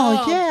we go.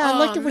 Oh yeah, I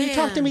liked it when you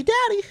talked to me,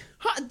 Daddy.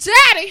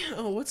 Daddy.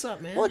 Oh, what's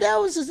up, man? Well, that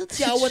was just,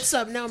 Yo, what's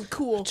up? Now I'm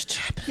cool.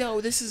 Yo,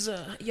 this is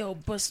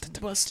bust a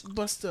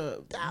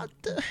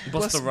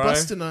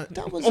nut.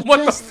 That was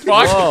What the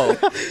fuck? Whoa.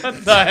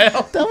 What the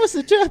hell? That was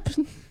a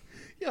Japanese.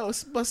 Yo,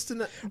 it's busting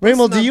nut.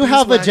 Raymond, do you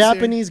have a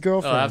Japanese? Japanese Oh,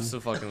 girlfriend?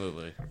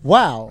 absolutely.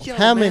 Wow. Yo,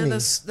 How man, many?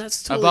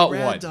 That's totally About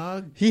rad, what?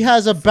 dog. He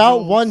has about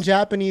Fools. one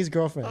Japanese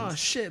girlfriend. Oh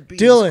shit, B.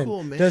 Dylan,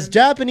 Cool, man. does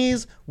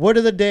Japanese word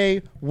of the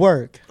day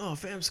work? Oh,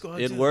 fam squad.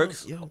 It dude.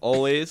 works Yo,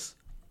 always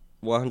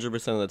 100%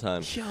 of the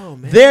time. yo,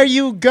 man. There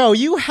you go.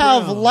 You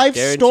have Bro. life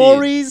Guaranteed.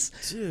 stories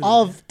Dude.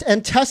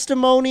 and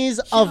testimonies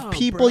of Yo,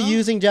 people bro.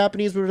 using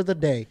Japanese word of the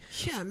day.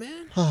 Yeah,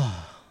 man.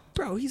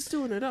 Bro, he's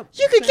doing it up.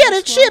 You could Fam get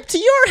it squad. shipped to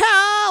your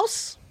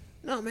house.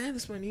 No, man,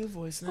 that's my new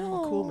voice now.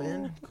 Cool,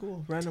 man.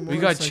 Cool. Random We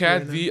words got like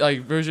Chad right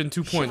now. version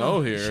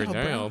 2.0 here. Show, bro.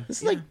 Damn.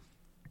 It's Yeah. like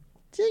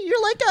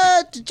you're like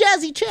a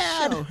jazzy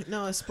Chad. Show.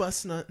 No, it's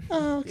bust nut.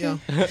 Oh, okay. Yo.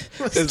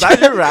 Is that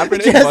your rapper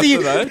name? Jesse-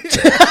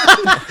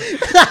 Busta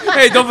Nut?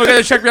 Hey, don't forget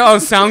to check me out on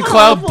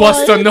SoundCloud, Oh, boy.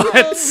 Busta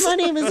Nuts. My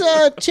name is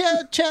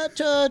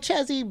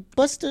Chazzy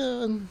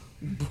Busta.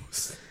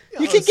 Yo,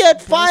 You can it's get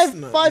Bust five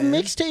Nut, man.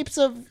 mixtapes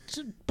of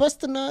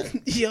Busta Nut.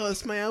 Yo,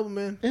 it's my album,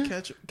 man.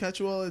 Yeah. Catch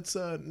you while it's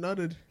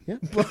nutted. Yeah.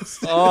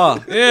 Bust.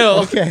 Oh,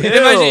 Ew. Okay.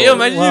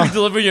 Imagine Wow. you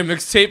deliver your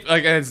mixtape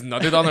and it's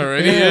nutted on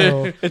already.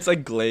 Ew. it's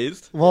like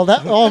glazed. Well,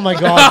 oh my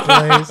God,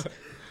 Blaze.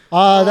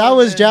 That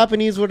was man.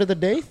 Japanese word of the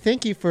day.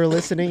 Thank you for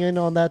listening in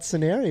on that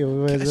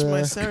scenario. It Catch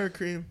my was sour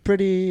cream.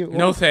 pretty.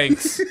 No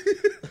thanks.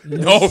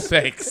 No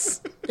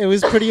thanks. It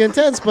was pretty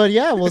intense, but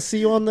yeah, we'll see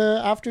you on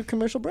the after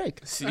commercial break.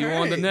 See you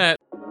on the net.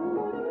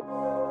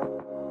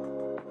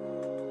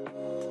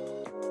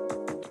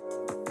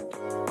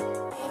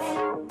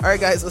 All right,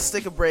 guys, let's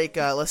take a break.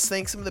 Let's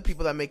thank some of the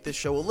people that make this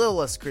show a little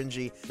less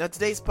cringy. Now,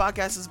 today's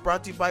podcast is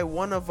brought to you by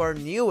one of our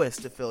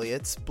newest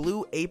affiliates,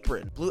 Blue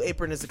Apron. Blue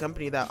Apron is a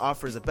company that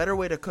offers a better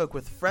way to cook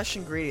with fresh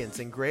ingredients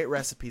and great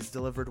recipes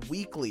delivered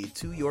weekly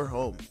to your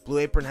home. Blue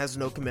Apron has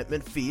no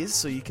commitment fees,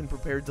 so you can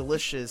prepare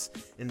delicious,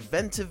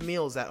 inventive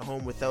meals at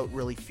home without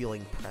really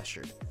feeling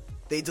pressured.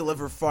 They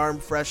deliver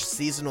farm-fresh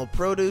seasonal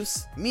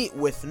produce, meat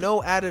with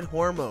no added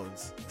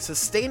hormones,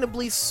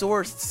 sustainably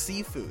sourced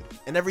seafood,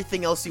 and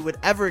everything else you would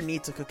ever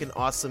need to cook an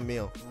awesome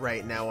meal.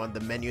 Right now on the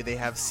menu, they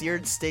have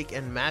seared steak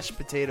and mashed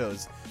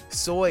potatoes,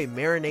 soy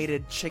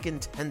marinated chicken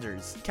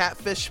tenders,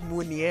 catfish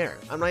meuniere.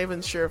 I'm not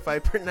even sure if I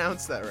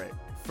pronounced that right.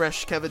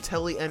 Fresh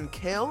cavatelli and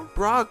kale,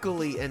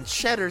 broccoli and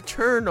cheddar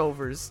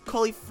turnovers,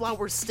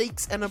 cauliflower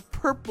steaks, and a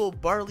purple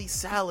barley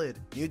salad.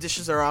 New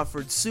dishes are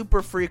offered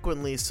super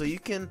frequently, so you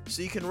can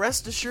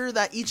rest assured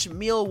that each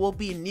meal will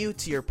be new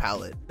to your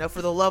palate. Now,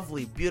 for the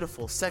lovely,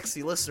 beautiful,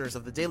 sexy listeners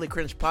of the Daily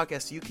Cringe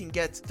podcast, you can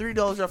get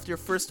 $3 off your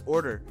first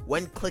order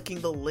when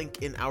clicking the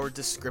link in our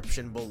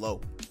description below.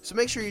 So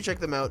make sure you check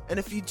them out, and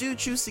if you do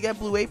choose to get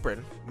Blue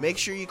Apron, make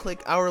sure you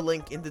click our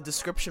link in the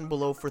description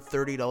below for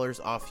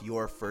 $30 off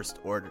your first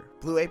order.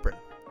 Blue Apron,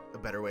 a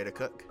better way to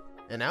cook.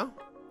 And now,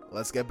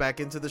 let's get back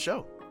into the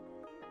show.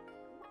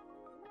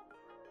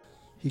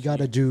 He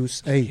got a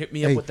juice. Hey, Hit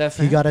me up with that,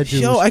 fam. He got a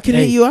juice. Yo, I can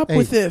hit you up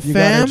with it, you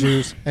fam. got a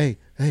juice. Hey.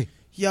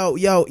 Yo,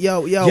 Yeah,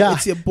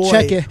 it's your boy,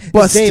 check it. It's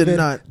Bustin' David.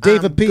 Nut.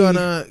 David I'm B.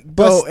 gonna go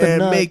Bustin' and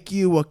Nut. make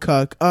you a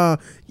cuck.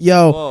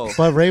 Yo. Whoa.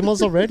 But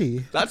Ramos already.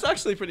 That's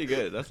actually pretty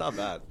good. That's not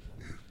bad.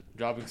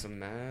 Dropping some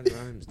mad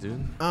rhymes,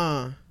 dude.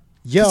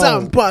 Yo. Cause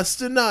I'm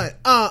bustin' nut.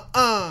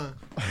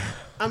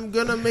 I'm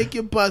gonna make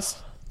you bust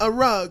a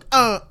rug.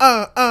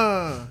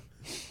 I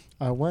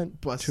went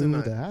Bustin' to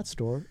nut. the hat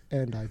store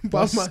and I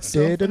Bought myself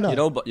busted a nut.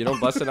 You know,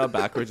 busting out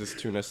backwards is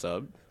tuna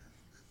sub.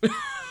 Oh,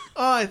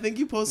 I think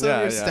you posted on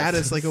Yeah, your yeah.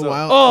 status like a So-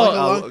 while. Oh, like a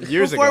long,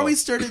 years before ago. we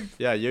started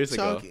Yeah, years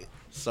ago. talking.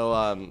 So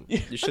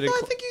you should.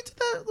 I think you did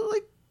that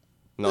like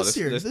No, this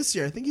year. This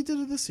year, I think you did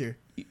it this year.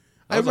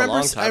 I was a remember.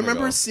 long time I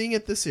remember ago. seeing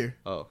it this year.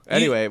 Oh,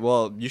 anyway,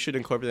 well, you should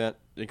incorporate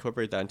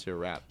that into your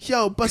rap.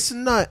 Yo, bust a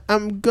nut.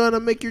 I'm gonna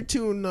make your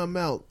tuna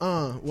melt.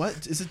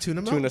 What is it?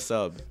 Tuna melt? Tuna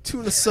sub.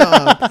 Tuna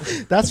sub.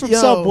 That's from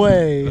Yo.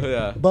 Subway.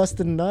 Yeah.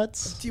 Busting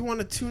nuts. Do you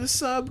want a tuna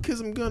sub? Cause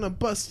I'm gonna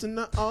bust a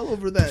nut all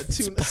over that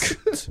tuna. So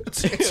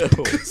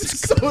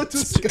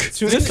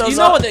disgusting. Tuna subs You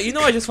know what? You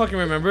know, I just fucking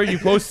remember. You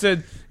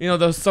posted, there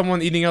was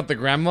someone eating out the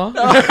grandma.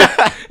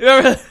 You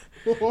remember?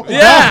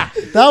 Yeah.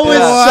 That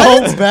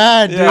was so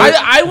bad, dude.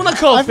 I want to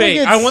call I think fake.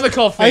 I it's- want to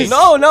call fake.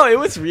 No, it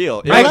was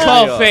real. I was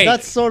call real. fake.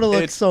 That sort of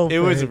looks so It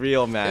was fake.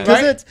 real, man.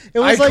 Because it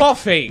was I like call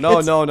fake. No.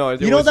 It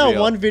you know was that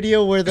real. one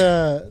video where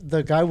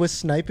the guy was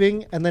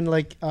sniping and then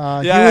like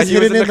Yeah, he was he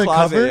was hidden in in the the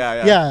closet,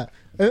 cover. yeah.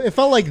 It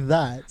felt like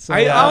that. So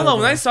I don't know.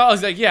 When I saw it, I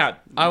was like, yeah.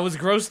 I was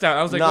grossed out.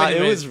 I was like, Nah, wait a it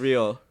minute. was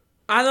real.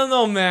 I don't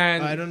know,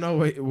 man. I don't know.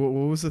 Wait, what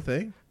was the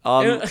thing?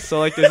 So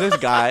like, there's this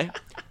guy,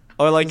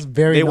 or like It's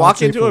very they not walk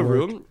safe into for a work.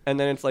 room and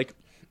then it's like.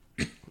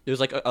 There's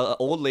like a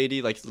old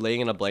lady like laying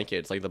in a blanket.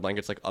 It's like the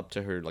blanket's like up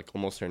to her like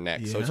almost her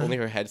neck, so it's Yeah. only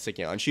her head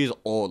sticking out, and she's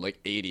old, like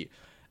 80.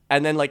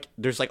 And then like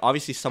there's like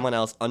obviously someone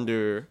else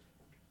under,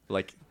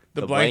 like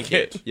The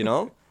blanket.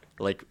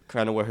 like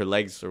kind of where her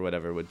legs or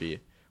whatever would be,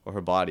 or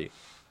her body.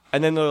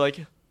 And then they're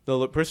like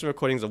the person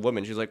recording is a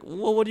woman. She's like,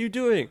 "Well, what are you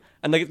doing?"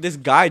 And like this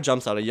guy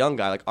jumps out, a young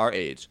guy like our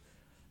age,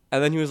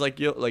 and then he was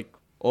like, "Yo, like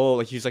oh,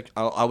 like he's like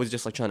I was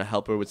just like trying to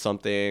help her with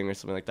something or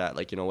something like that,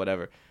 like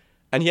whatever."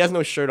 And he has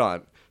no shirt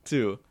on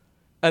too.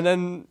 And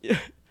then,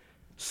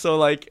 so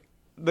like,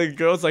 the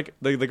girl's like,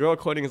 the girl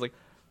recording is like,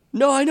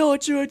 "No, I know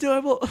what you were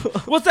doing."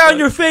 What's that on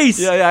your face?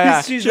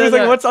 Yeah. She She was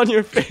like, that. "What's on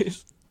your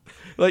face?"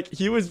 Like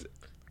he was,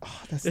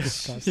 that's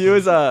disgusting. he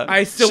was.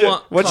 I still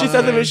want. What she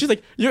said to me, she's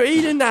like, "You're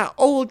eating that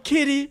old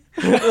kitty."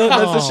 That's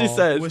what she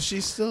said. Was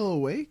she still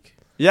awake?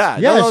 Yeah,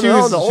 Yeah, no, she no,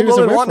 was- the she old was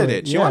woman aware wanted for it.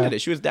 it, She yeah. wanted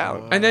it. She was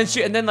down. And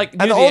then like, And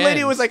near the old end-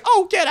 lady was like,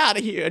 "Oh, get out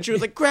of here!" And she was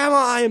like, "Grandma,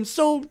 I am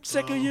so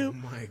sick of Oh you."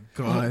 my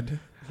god.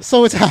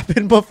 So it's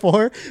happened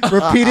before.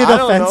 Repeated I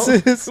don't know.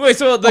 offenses. Wait,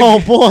 so the Oh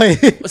boy.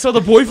 so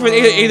the boyfriend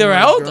ate her my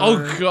out? God.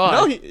 Oh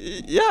god. No,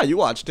 yeah, you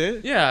watched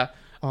it. Yeah.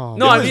 Oh,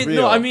 No, It I was mean,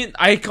 real.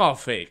 I call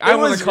fake. I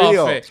want was to call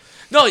real. fake.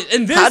 No,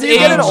 in this How do you age,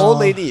 get an old Oh.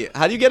 lady?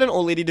 How do you get an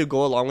old lady to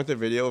go along with the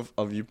video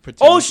of you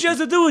pretending? all she has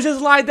to do is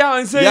just lie down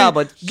and say, Yeah,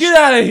 but get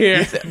out of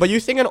here. But you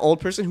think an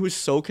old person who is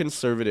so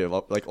conservative,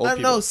 like old I don't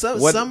people? know. Some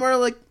what- are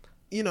like,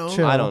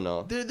 Chill. I don't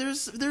know.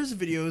 There's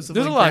videos of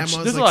There's like a lot.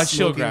 grandmas There's a like lot of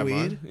chill smoking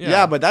grandma. weed.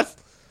 Yeah, but that's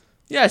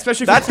yeah,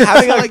 especially that's for,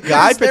 having a Like,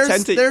 guy there's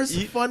pretend to there's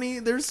eat funny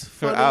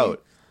her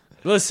out.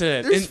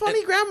 listen. There's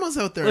funny grandmas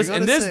out there. Listen, I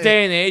in gotta this say.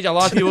 day and age, a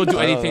lot of people do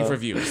anything for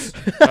views.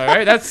 All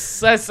right,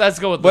 let's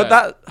go with But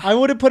that I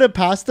wouldn't put it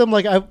past them.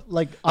 Like I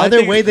either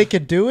think- way they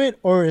could do it,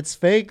 or it's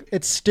fake.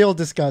 It's still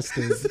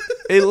disgusting.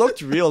 it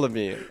looked real to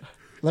me.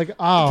 Like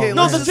oh, Okay,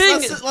 No, let's the just- thing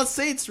let's, is- let's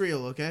say it's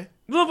real, okay?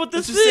 No, but the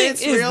Let's just say thing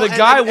it's is, real the and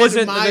guy then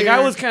wasn't. The guy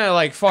admire was kind of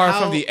like far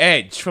how from the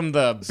edge, from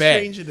the bed.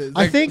 strange it is.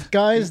 I think,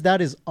 guys,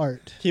 that is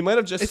art. He might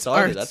have just It's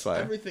started. art. That's why.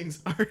 Everything's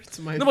art,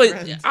 my No, but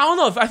friend. I don't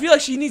know. I feel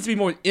like she needs to be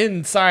more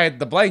inside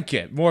the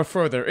blanket, more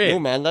further Oh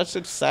in. man, that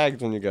shit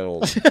sags when you get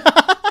old.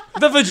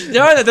 The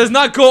vagina does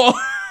not go.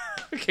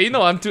 Okay,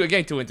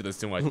 getting too into this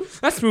too much.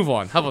 Let's move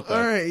on. How about that?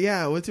 All right,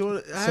 yeah. What do you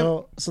want?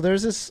 So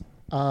there's this.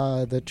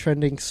 The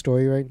trending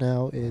story right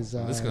now is.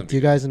 This is gonna be Do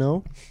you guys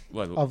know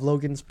What? of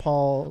Logan I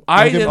Paul's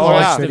didn't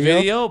watch the video?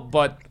 video,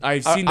 but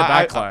I've seen the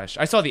backlash.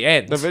 I saw the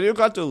end. The video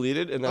got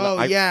deleted, and then Oh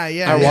I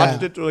yeah.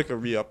 watched it through like a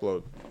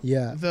re-upload.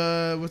 Yeah.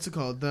 The what's it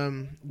called?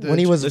 When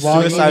he was the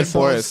vlogging, Suicide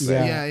Forest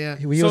thing. Yeah.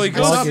 He So was he I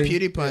goes- saw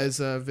vlogging.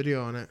 PewDiePie's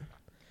video on it.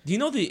 Do you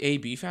know the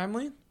AB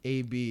family?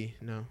 AB,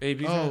 no.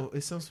 AB Oh,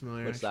 it sounds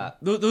familiar. What's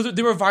actually. that?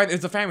 They were Vine.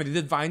 It's a family. They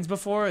did Vines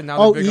before, and now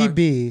Oh, they're big on-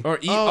 EB. or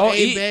Oh,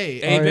 E-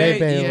 A-Bay. Or A-Bay,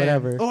 A-Bay, yeah.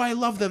 whatever. Oh, I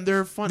love them.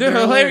 They're fun. They're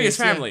hilarious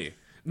yeah. family.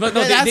 But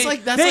no, Yeah, that's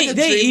like a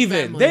dream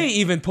family. they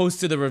even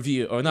posted a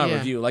review or not Yeah.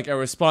 review, like a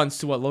response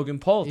to what Logan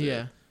Paul did.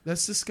 Yeah,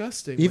 that's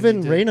disgusting. Even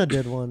when he did. Reina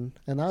did one,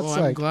 and that's Oh,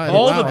 I'm like glad.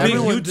 All Wow, the big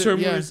everyone did-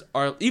 YouTubers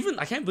are even.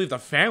 I can't believe the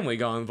family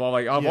got involved.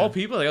 Like of Yeah. all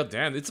people, like oh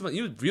damn,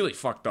 you really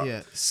fucked up.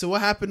 Yeah. So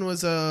what happened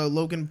was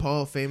Logan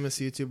Paul, famous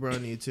YouTuber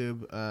on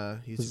YouTube.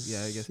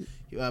 Yeah, I guess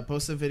he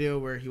posted a video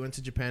where he went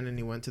to Japan and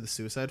he went to the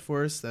Suicide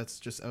Forest. That's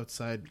just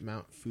outside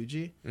Mount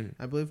Fuji,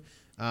 I believe.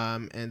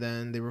 And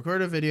then they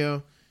recorded a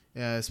video.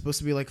 It's supposed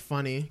to be like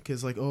funny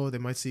because like they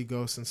might see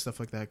ghosts and stuff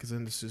like that. Because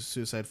in the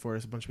Suicide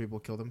Forest, a bunch of people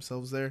kill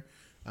themselves there,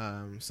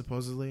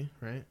 supposedly,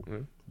 right?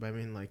 Mm. But I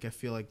mean, like I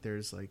feel like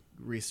there's like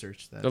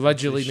research that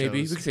Allegedly, actually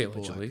maybe we shows could say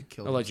people allegedly.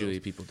 kill Allegedly,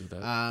 themselves. people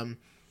do that.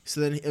 So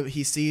then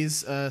he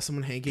sees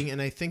someone hanging,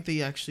 and I think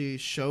they actually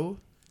show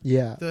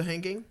yeah, the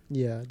hanging.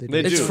 yeah. They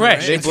They did. It's do.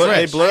 fresh. They It's blur,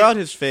 fresh. They blur out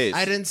his face.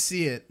 I didn't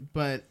see it,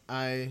 but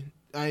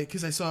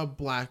because I saw a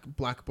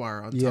black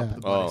bar on Yeah. top of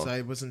the body, Oh. so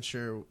I wasn't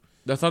sure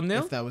The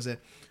thumbnail? if that was it.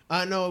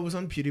 No, it was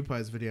on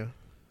PewDiePie's video.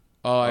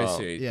 Oh, I Oh.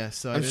 see. Yeah,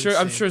 so I I'm didn't sure.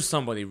 I'm see sure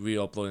somebody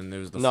re-uploaded. And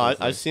there's the. No, full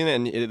thing. I've seen it,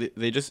 and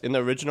they just in the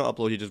original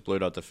upload he just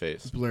blurred out the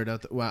face. it blurred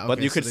out. Wow, But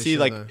okay, you so could they see show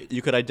like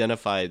you could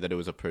identify that it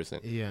was a person.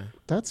 yeah.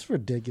 That's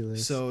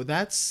ridiculous. So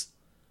that's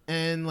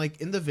and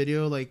like in the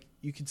video, like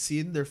you could see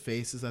in their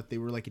faces that they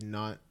were like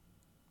not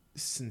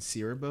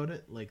sincere about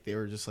it. Like they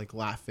were just like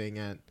laughing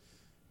at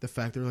the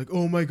fact they were like,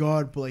 "Oh my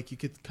god!" But like you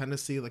could kind of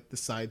see like the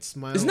side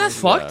smile. Isn't that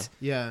like, fucked?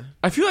 Yeah,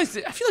 I feel like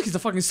he's a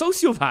fucking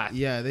sociopath.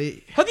 yeah.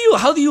 They How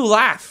do you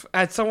laugh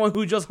at someone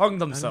who just hung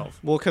themselves?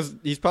 Well, because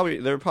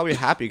they're probably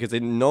happy because they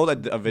know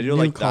that a video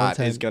New like that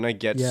content. is gonna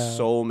get Yeah.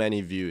 so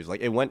many views. Like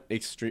it went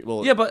extreme.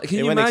 Well, Yeah, but can it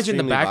you went imagine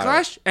the extremely viral.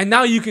 backlash? And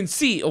now you can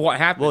see what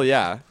happened. Well,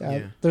 yeah.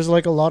 Yeah. There's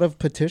like a lot of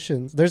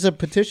petitions. There's a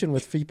petition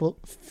with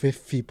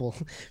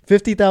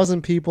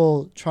 50,000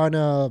 people trying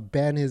to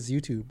ban his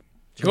YouTube.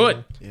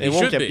 Good. Yeah.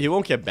 He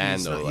won't get banned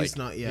He's though. not- like he's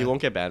not, yeah. he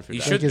won't get banned for He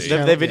that. should Like his be.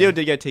 channel- The video yeah.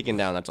 did get taken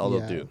down. That's all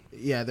Yeah. they'll do.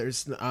 Yeah,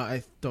 there's.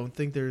 I don't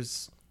think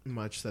there's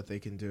much that they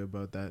can do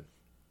about that.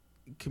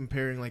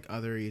 Comparing like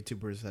other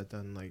YouTubers that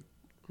done like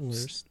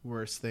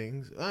worse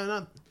things. Not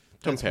that's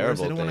Comparable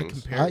worse. I don't want to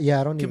things. compare.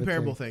 Yeah, I don't even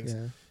comparable think, things.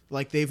 Yeah.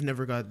 Like they've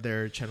never got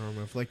their channel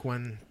removed. Like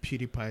when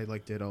PewDiePie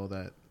like did all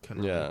that kind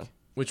of Yeah.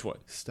 Which one?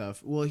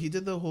 stuff. Well, he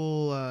did the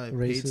whole paid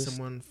Racist.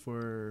 someone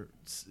for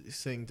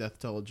saying death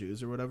to all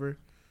Jews or whatever.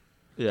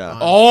 Yeah.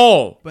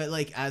 Oh, But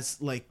like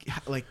as like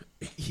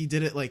he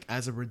did it like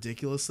as a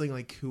ridiculous thing.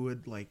 Like who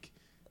would like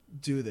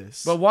do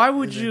this? but why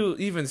would And then you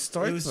even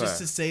start it was that? just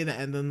to say that,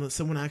 and then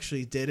someone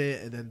actually did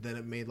it, and then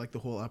it made like the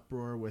whole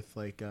uproar with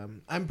like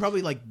I'm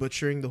probably like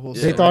butchering the whole. They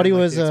story thought he and,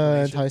 like, was the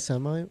explanation.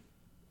 anti-Semite.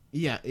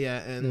 Yeah,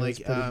 and Yeah, like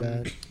it's pretty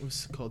bad.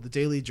 what's it called, the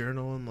Daily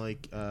Journal, and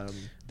like They're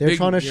Big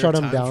trying to New York shut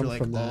him Times down were, like,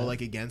 from all that.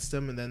 like against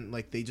him, and then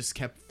like they just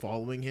kept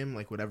following him,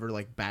 like whatever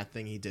like bad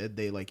thing he did,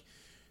 they like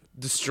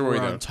Destroy were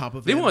them. on top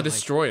of They him, want to and, like,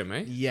 destroy him,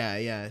 eh?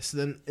 Yeah.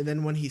 So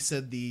then when he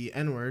said the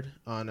N-word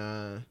on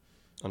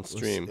On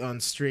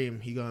stream.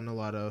 he got in a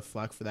lot of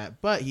flack for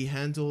that, but he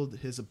handled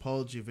his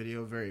apology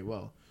video very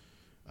well.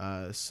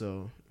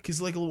 So because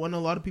like when a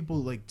lot of people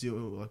like do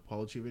like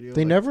apology video,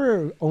 They like,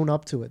 never own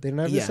up to it. They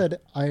never Yeah. said,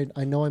 "I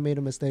know I made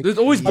a mistake." There's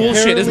always Yeah.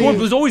 bullshit. Apparently-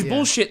 There's always Yeah.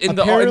 bullshit in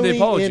the Apparently,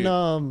 apology.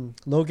 in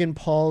Logan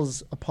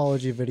Paul's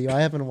apology video,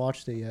 I haven't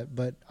watched it yet,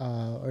 but I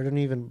don't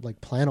even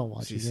like plan on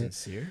was he watching it.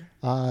 sincere?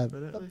 Uh,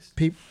 But at least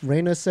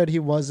Reina said he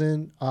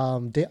wasn't.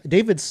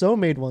 David So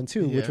made one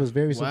too, which Yeah. was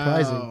very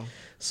surprising. Wow.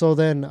 So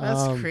then,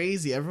 That's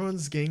crazy.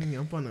 Everyone's ganging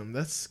up on him.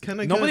 That's kind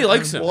of Nobody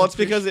likes him. Well, it's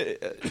because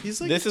He's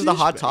like this a is the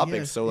hot douchebag. topic,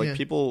 Yeah, so like yeah.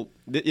 people,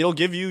 it'll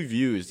give you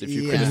views if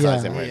you Yeah.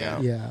 criticize Yeah. him right Yeah.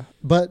 now. yeah.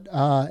 But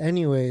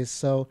anyways,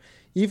 so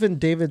even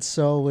David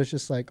So was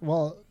just like,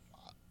 well,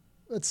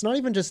 it's not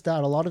even just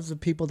that. A lot of the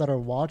people that are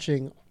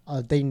watching,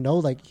 they know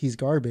like he's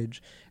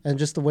garbage and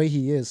just the way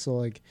he is. So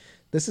like,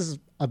 this is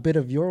a bit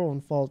of your own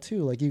fault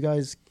too. Like you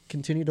guys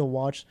continue to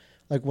watch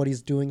like what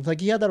he's doing. Like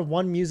he had that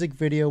one music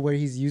video where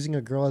he's using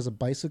a girl as a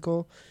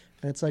bicycle,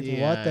 and it's like,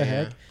 Yeah, what the yeah.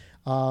 heck?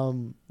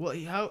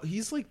 Well,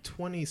 he's like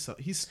 20. So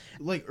he's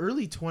like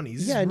early 20s.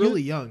 He's Yeah, and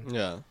really young.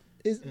 Yeah.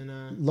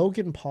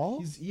 Logan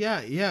Paul?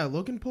 Yeah.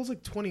 Logan Paul's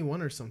like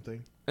 21 or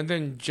something. And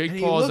then Jake And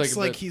Paul he is looks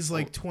like the- he's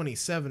like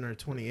 27 or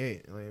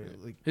 28.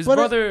 Like his But,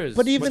 brothers.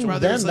 But even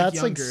brother then, is, like, that's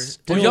like younger.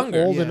 still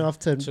younger. old Yeah. enough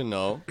to. To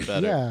know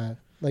better. Yeah,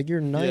 like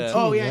you're 19.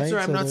 oh yeah, right?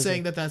 sorry. I'm So not there's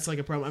saying that that's like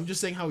a problem. I'm just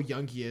saying how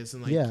young he is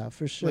and like yeah,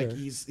 for sure. like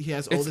he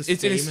has all this.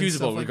 it's fame and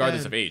inexcusable stuff like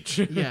regardless that. of age.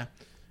 Yeah.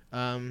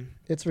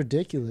 It's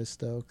ridiculous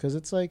though, because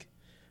it's like,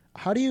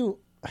 how do you?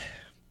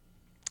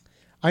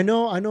 I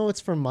know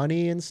it's for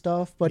money and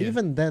stuff, but Yeah.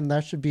 even then,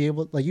 that should be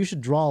able. Like, you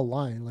should draw a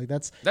line. Like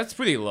that's That's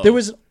pretty low. there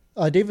was.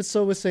 David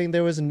So was saying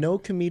there was no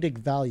comedic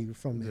value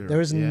from it. There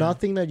was Yeah.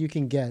 nothing that you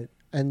can get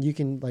and you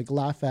can like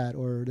laugh at,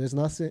 or there's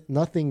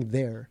nothing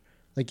there.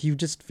 Like you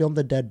just filmed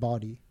a dead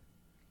body.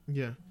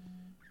 Yeah.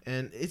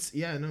 And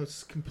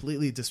it's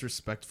completely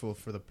disrespectful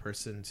for the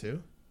person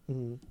too.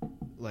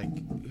 Like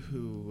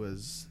who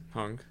was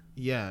hung.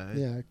 yeah.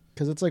 Yeah,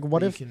 because it's like,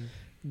 what you if can-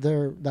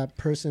 that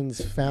person's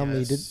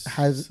family Yes,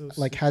 has so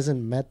like sick.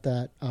 hasn't met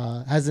that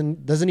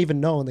doesn't even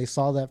know, and they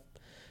saw that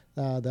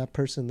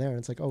person there, and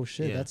it's like, oh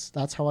shit, Yeah.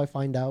 that's how I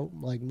find out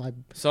like my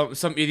Some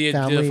idiot did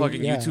Family, a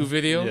fucking yeah. YouTube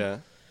video. Yeah.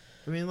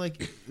 I mean,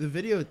 like, the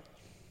video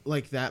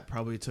like that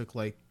probably took,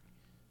 like,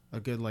 a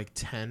good, like,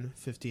 10,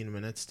 15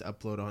 minutes to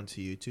upload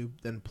onto YouTube,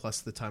 then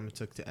plus the time it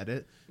took to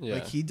edit. Yeah.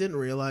 Like, he didn't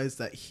realize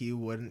that he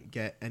wouldn't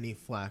get any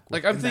flack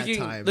Like within I'm that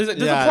thinking, time. there's a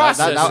Yeah,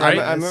 process, right?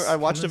 I remember I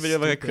watched a That's video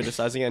of like stupid.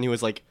 criticizing it, and he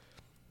was like,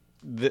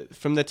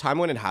 from the time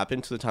when it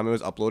happened to the time it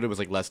was uploaded was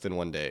like less than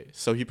 1 day.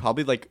 So he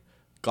probably like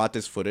got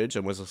this footage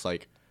and was just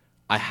like,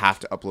 I have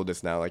to upload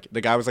this now. Like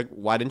the guy was like,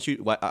 why didn't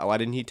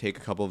he take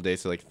a couple of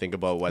days to like think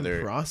about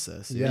whether,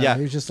 process. yeah, Yeah.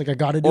 he was just like, I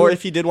gotta do or it.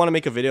 if he did want to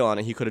make a video on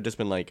it, he could have just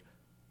been like,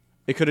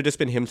 it could have just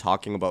been him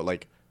talking about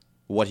like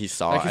what he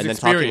saw, Like his and then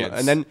experience.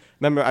 talking, and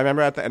then I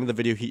remember at the end of the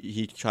video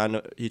he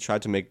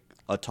tried to make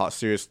a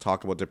serious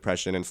talk about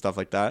depression and stuff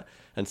like that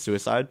and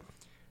suicide,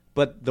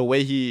 but the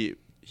way he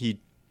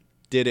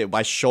did it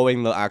by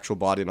showing the actual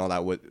body and all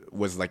that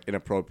was like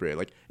inappropriate.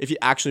 Like if he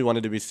actually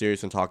wanted to be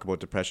serious and talk about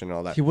depression and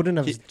all that, He wouldn't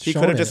have He shown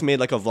could have it. just made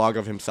like a vlog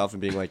of himself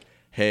and being like,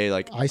 hey,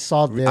 like I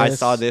saw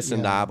this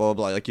and yeah. that, blah, blah,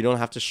 blah. Like you don't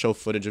have to show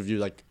footage of you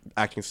like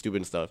acting stupid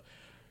and stuff.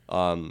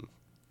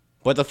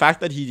 But the fact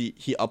that he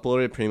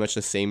uploaded it pretty much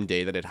the same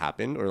day that it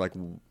happened, or like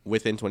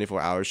within 24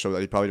 hours, showed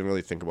that he probably didn't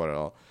really think about it at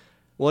all.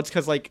 Well, it's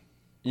because like,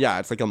 yeah,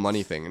 it's like a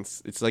money thing.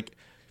 It's like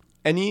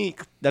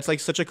that's like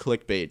such a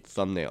clickbait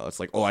thumbnail. It's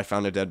like, oh, I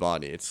found a dead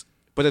body.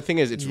 But the thing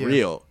is, it's Yeah.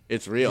 real.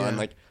 It's real, Yeah. and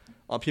like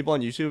people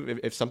on YouTube,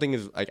 if something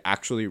is like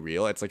actually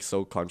real, it's like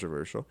so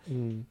controversial.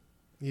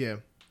 Yeah.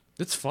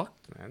 That's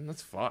fucked, man.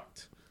 That's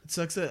fucked. It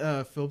sucks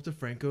that Philip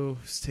DeFranco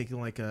is taking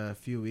like a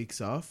few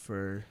weeks off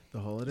for the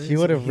holidays. He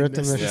would have ripped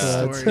him missed to the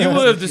shreds. story. You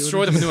would have He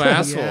destroyed him, would've- new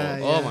asshole. Yeah,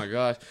 Oh yeah. my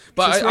gosh. That's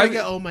But where I I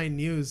get all my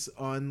news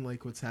on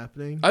like what's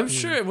happening. I'm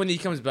sure when he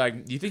comes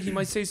back, do you think he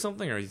might say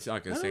something, or he's not I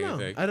gonna don't say know.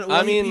 anything? I don't. I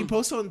Well, he mean-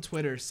 posted on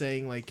Twitter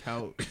saying like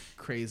how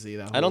crazy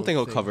that. I don't whole think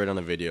he'll thing- cover it on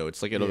a video.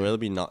 It's like it'll Yeah. really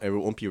be not. It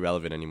won't be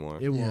relevant anymore.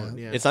 It won't.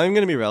 Yeah. It's not even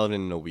gonna be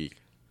relevant in a week.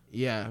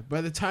 Yeah.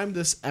 By the time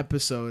this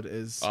episode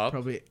is Up?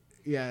 probably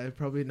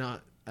probably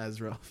not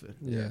as relevant.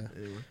 Yeah.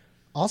 Anymore.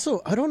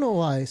 Also, I don't know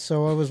why.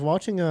 So I was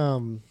watching.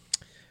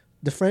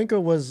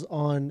 DeFranco was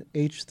on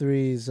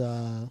H3's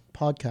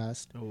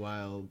podcast A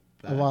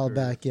while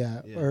back,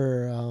 yeah. yeah.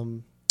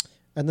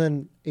 And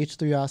then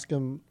H3 asked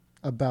him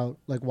about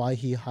like why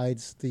he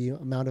hides the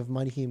amount of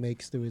money he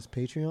makes through his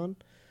Patreon,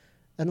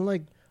 and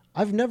like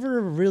I've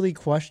never really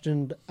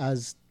questioned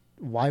as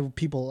why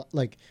people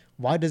like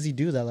why does he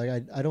do that?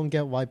 Like I don't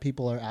get why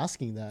people are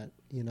asking that.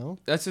 You know,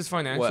 That's his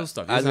financial What,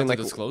 stuff. He as doesn't in, have like,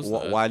 to disclose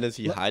that. why does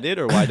he hide it,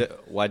 or why do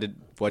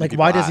like people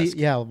why does ask?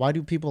 he? Yeah, why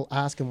do people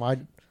ask him why?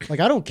 Like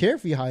I don't care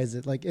if he hides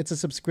it. Like it's a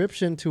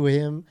subscription to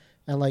him,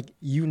 and like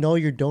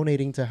you're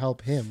donating to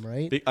help him,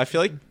 right? I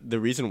feel like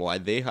the reason why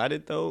they hide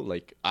it though,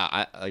 like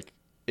I like,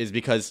 is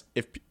because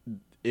if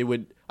it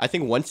would, I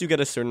think once you get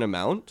a certain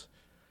amount,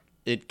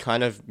 it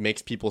kind of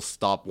makes people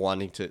stop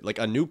wanting to, like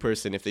a new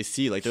person, if they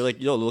see like they're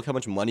like, yo, look how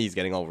much money he's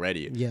getting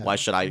already. Yeah. Why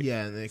should I?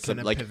 Yeah, and it kind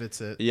of like,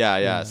 pivots it.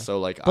 Yeah. So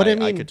like, But I I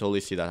mean- could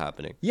totally see that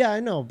happening. Yeah, I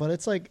know, but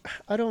it's like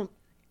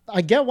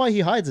I get why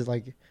he hides it.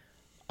 Like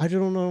I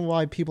don't know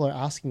why people are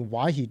asking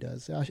why he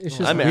does. It's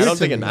just I mean, I weird don't to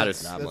think it me.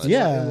 matters that That's much.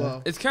 Yeah.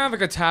 well, It's kind of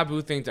like a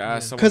taboo thing to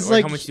ask someone, 'Cause, or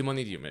like, how much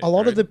money do you make? A lot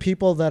right? of the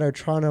people that are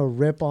trying to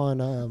rip on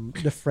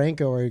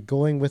DeFranco are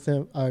going with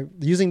him, are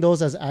using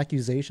those as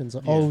accusations.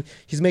 Oh,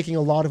 he's making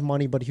a lot of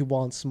money, but he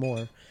wants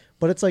more.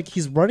 But it's like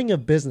he's running a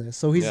business,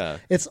 so Yeah.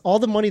 it's all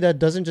the money that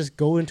doesn't just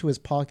go into his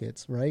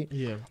pockets, right?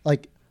 yeah.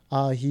 Like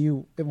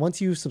once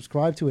you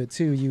subscribe to it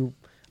too, you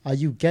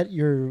get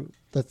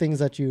the things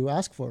that you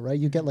ask for, right?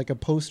 You get like a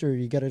poster,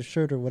 you get a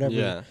shirt or whatever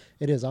Yeah.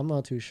 it is. I'm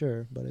not too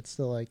sure, but it's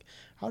still like,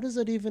 how does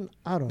it even?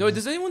 I don't know. No,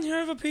 does anyone here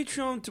have a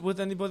Patreon with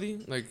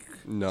anybody? Like,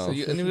 No. so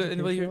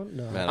anybody here?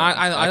 No. Man,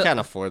 I I can't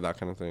afford that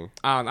kind of thing.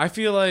 I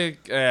feel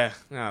like, no,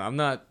 I'm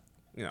not.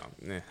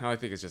 I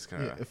think it's just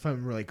kind of. If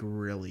I'm like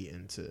really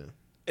into.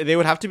 They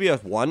would have to be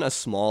a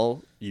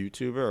small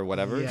YouTuber or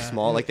whatever, Yeah.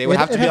 small, like they would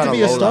have to be on a a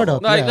low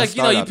startup. level. Like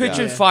you know, you Startup,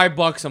 picture yeah.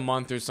 $5 a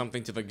month or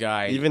something to the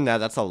guy. Even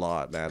that's a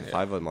lot, man.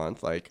 $5 a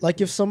month, like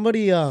Like if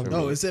somebody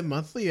Oh, is it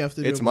monthly? You have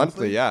to do it's it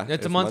monthly, yeah.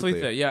 it's a monthly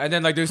thing, yeah. And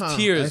then like there's Huh,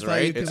 tiers, I thought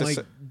right? You can It's a like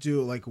s-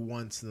 do it like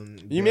once, then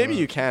You maybe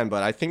you can,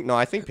 but I think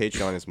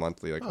Patreon is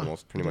monthly, like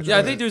almost pretty much. Yeah, I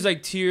everything. think there's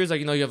like tiers, like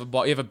you know, you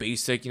have a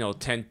basic, you know,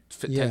 10,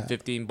 Yeah.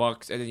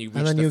 $15, and then you reach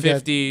and then the you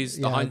get 50s,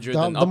 the yeah, 100,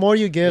 The, and the up. more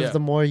you give, Yeah. the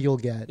more you'll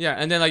get. Yeah,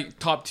 and then like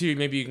top tier,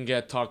 maybe you can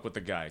get talk with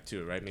the guy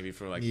too, right? Maybe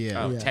for like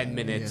Yeah. Yeah. 10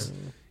 minutes.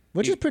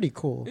 Which You- is pretty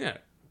cool. Yeah.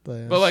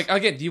 But, But like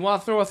again, do you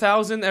want to throw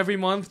 1,000 every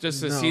month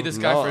just to No. see this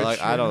guy No, for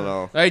like I don't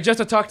know. like just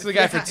to talk to the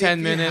guy for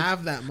 10 minutes?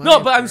 Have that money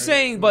No, but I'm for it,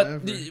 saying,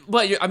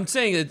 whatever. I'm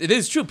saying it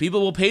is true. People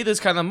will pay this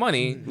kind of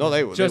money No,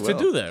 they just to will.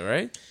 do that,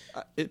 right?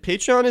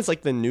 Patreon is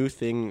like the new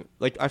thing.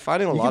 Like I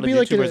find a You lot could of be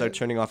like YouTubers a- are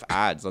turning off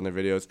ads on their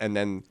videos, and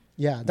then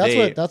yeah,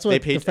 they that's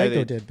what pay-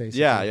 DeFranco did basically.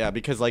 Yeah,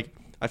 because like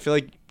I feel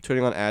like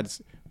turning on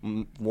ads.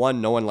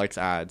 One, no one likes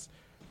ads.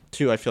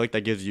 Two, I feel like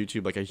that gives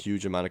YouTube like a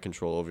huge amount of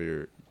control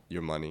over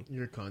your money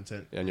your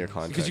content and your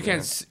content. Because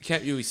you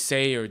can't really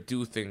say or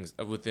do things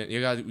within. You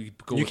gotta go You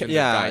within can, the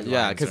yeah, guidelines,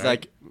 yeah, because right?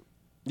 like,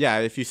 yeah,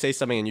 if you say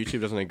something and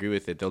YouTube doesn't agree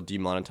with it, they'll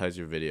demonetize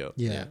your video.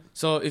 Yeah.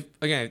 So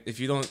if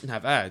you don't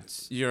have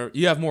ads,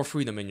 you have more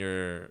freedom in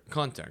your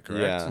content,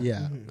 correct?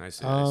 Yeah. Yeah. I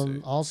see. I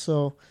see.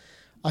 Also,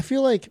 I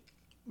feel like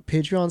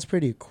Patreon's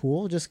pretty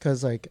cool just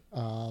because like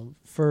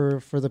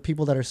for the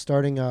people that are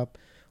starting up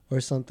or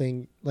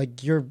something,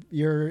 like you're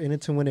in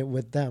it to win it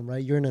with them,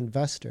 right? You're an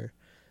investor.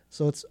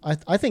 So it's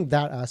I think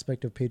that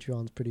aspect of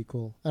Patreon is pretty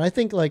cool. And I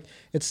think like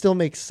it still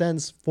makes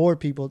sense for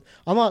people.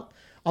 I'm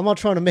not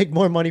trying to make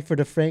more money for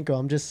DeFranco.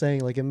 I'm just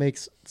saying like it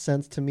makes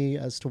sense to me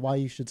as to why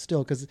you should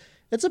still, because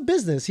it's a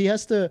business. He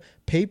has to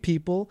pay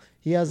people.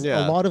 He has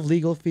Yeah. a lot of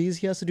legal fees.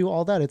 He has to do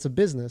all that. It's a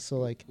business. So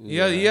like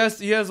Yeah, he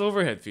has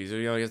overhead fees.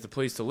 You know, he has the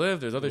place to live.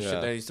 There's other shit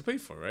Yeah. that he needs to pay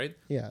for, right?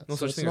 yeah, No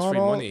so such it's thing as not free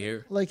all- money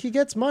here. Like he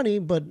gets money,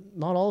 but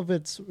not all of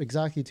it's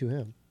exactly to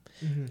him.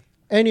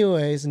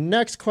 Anyways,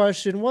 next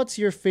question. What's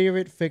your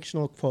favorite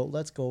fictional quote?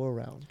 Let's go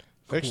around.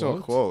 Fictional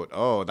Quote? quote.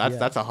 Oh, Yeah.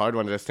 that's a hard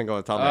one to just think on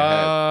the top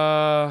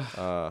of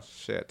my head.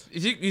 Shit.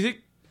 You think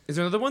is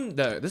there another one?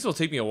 This will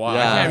take me a while.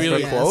 Yeah, I can't for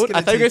really. Yeah, it's quote. gonna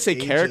I thought you were gonna say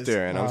take character,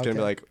 ages. and I was gonna be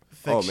Okay. like, oh,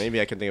 Fiction. maybe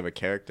I can think of a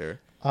character.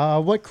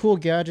 What cool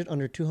gadget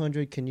under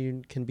 200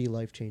 can be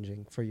life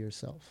changing for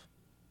yourself?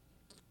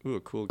 Ooh, a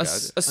cool A,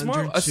 gadget. a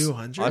smart Under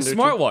 200? a Under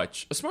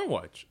smartwatch. A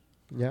smartwatch.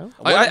 Yeah.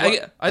 I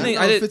think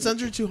know, I if did. it's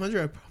under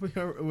 200, I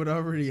probably would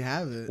already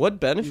have it. What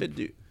benefit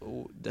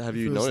have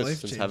you If it was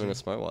noticed since having a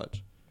life-changing.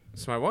 smartwatch?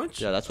 Smartwatch.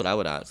 Yeah, that's what I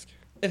would ask.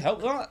 It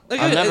helped. Like,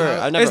 I've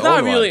never It's not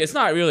owned really. one. It's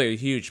not really a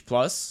huge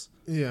plus,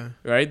 Yeah.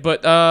 right? But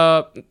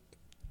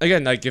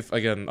again, like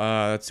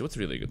let's see, what's a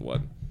really good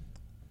one.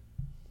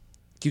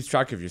 Keeps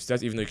track of your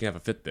steps, even though you can have a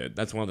Fitbit.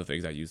 That's one of the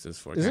things I use this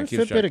for. It Isn't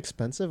keeps Fitbit track-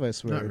 expensive? I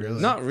swear. Not it is.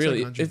 really. Not It's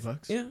really. like $100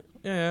 bucks. Yeah.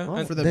 Oh,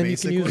 And, For the Then you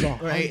basic can use one.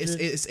 Right,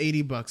 100 it's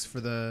 $80 for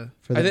the.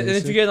 For the and if you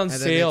basic. get it on And then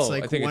sale, it's I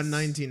like think it's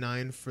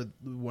 $199 for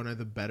one of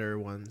the better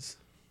ones.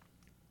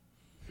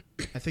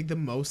 I think the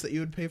most that you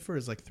would pay for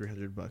is like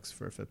 $300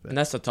 for a Fitbit. and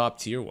that's the top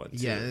tier one. Too.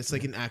 Yeah, and it's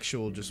like an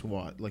actual just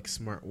like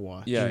smart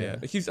watch. Yeah. Yeah.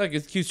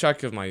 It keeps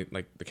track of my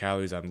the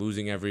calories I'm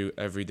losing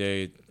every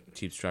day. It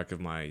keeps track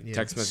of my Yeah.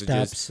 text messages.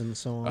 Steps and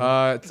so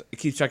on. It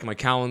keeps track of my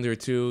calendar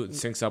too. It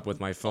syncs up with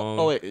my phone.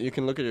 Oh wait, you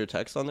can look at your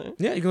text on there.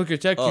 Yeah, you can look at your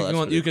text. Oh, you can that's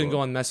go on, pretty you can cool. go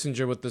on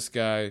Messenger with this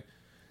guy.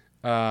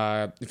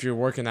 If you're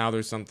working out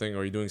or something,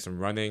 or you're doing some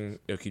running,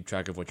 it'll keep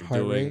track of what you're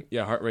Heart doing. rate?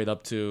 Yeah, heart rate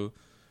up to.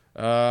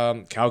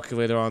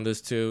 Calculator on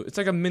this too. It's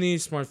like a mini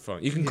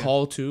smartphone. You can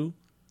call too.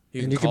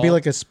 And you could be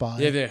like a spy.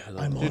 yeah. Hello.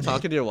 I'm You're on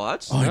talking to your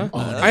watch. Huh?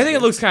 on it. I think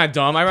it looks kind of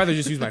dumb. I'd rather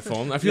just use my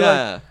phone. I feel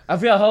Yeah. like I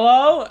feel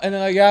hello, and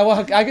then like yeah, well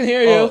I can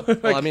hear you. Oh,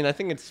 well, I mean, I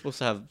think it's supposed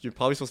to have. You're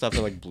probably supposed to have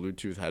like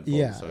Bluetooth headphones.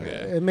 Yeah, so,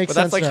 it makes But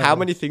sense. that's like to how have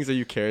many things are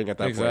you carrying at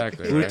that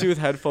Exactly, point? right. Bluetooth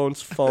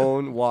headphones,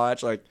 phone,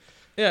 watch, like.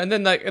 Yeah, and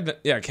then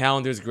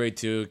calendar's great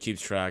too.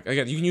 Keeps track.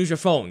 Again, you can use your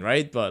phone,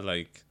 right? But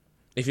like,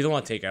 if you don't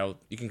want to take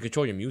out, you can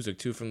control your music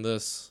too from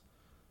this.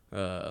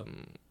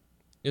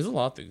 There's a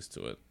lot of things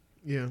to it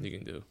Yeah. you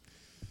can do.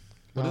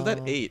 What is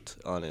that 8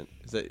 on it?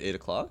 Is that 8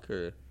 o'clock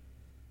or?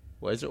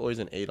 Why is there always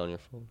an 8 on your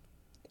phone?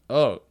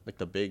 Oh, Like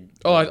the big.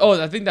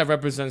 I think that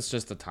represents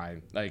just the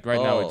time. Like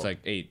right now, it's Oh. like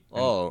 8.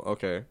 And- Oh,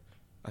 okay.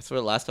 I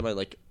swear last time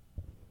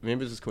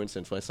maybe this is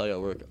coincidence. When I saw you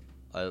at work,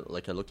 I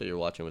looked at your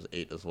watch and it was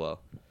 8 as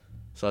well.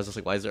 So I was just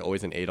like, why is there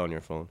always an 8 on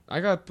your phone? I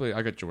got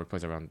your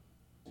workplace around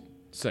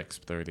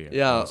 6:30.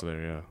 Yeah. So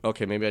there, yeah.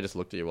 Okay, maybe I just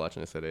looked at your watch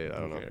and it said 8. I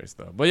don't know. Who cares,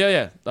 though? But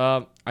yeah.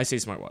 I say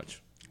smartwatch.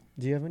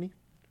 Do you have any?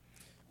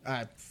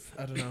 I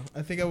don't know.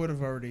 I think I would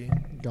have already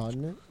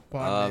Gotten it?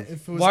 bought it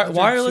if it was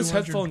Wireless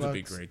under headphones would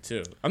be $200. great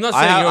too. I'm not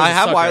saying I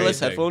have suck or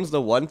wireless anything. headphones.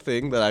 The one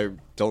thing that I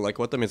don't like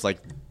with them is like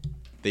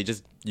you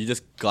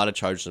just gotta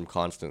charge them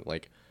constant.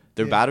 Like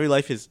their Yeah. battery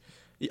life is.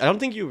 I don't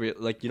think you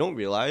don't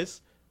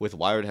realize with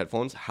wired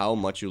headphones how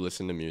much you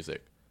listen to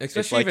music. Especially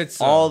it's like if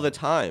it's all the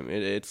time.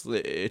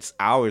 It's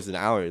hours and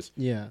hours.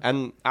 Yeah.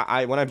 And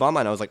I when I bought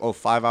mine, I was like, oh,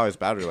 5 hours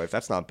battery life.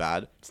 That's not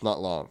bad. It's not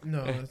long.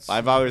 No, it's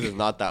 5 hours is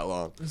not that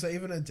long. Is that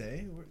even a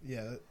day?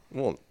 Yeah.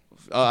 Well,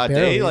 A day,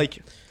 Barely.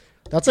 like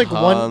That's like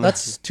one.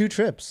 That's 2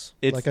 trips.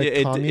 it's like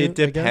a commute,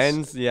 it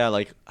depends. Yeah,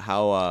 like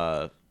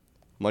how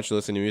much you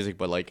listen to music,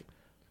 but like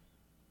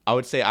I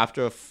would say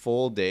after a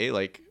full day,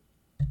 like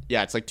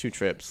yeah, it's like 2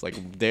 trips. Like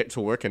there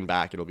to work and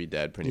back, it'll be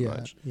dead pretty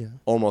much. Yeah.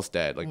 Almost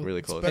dead, like Well, really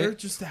it's close. better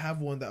just to have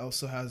one that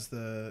also has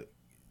the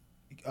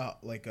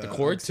The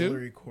cord too?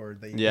 auxiliary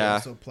cord that you Yeah.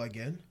 can also plug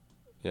in.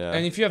 Yeah,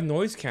 And if you have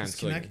noise 'Cause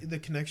canceling, the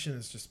connection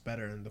is just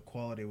better and the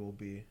quality will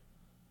be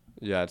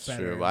yeah, it's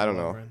better. true. in But I the don't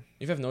long know. run.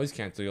 if you have noise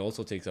canceling, it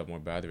also takes up more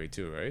battery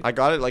too, right? I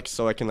got it like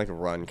so I can like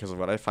run because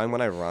what I find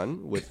when I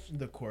run with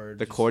The cord.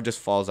 the cord just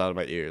falls out of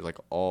my ears like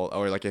all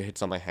or like it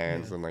hits on my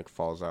hands Yeah. and like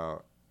falls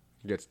out,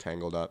 it gets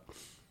tangled up.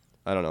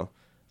 I don't know.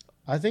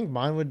 I think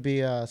mine would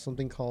be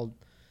something called.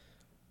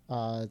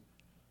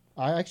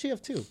 I actually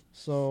have 2.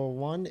 So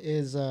one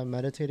is a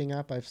meditating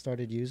app I've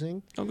started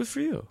using. Oh, good for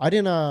you. I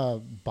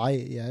didn't buy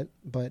it yet,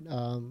 but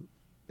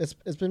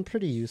it's been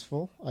pretty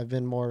useful. I've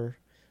been more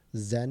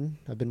zen.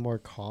 I've been more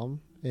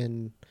calm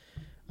and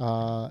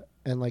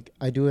like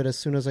I do it as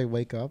soon as I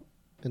wake up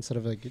instead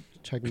of like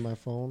checking my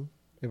phone.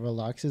 It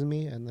relaxes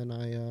me, and then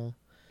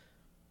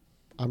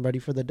I'm ready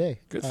for the day.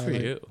 Good for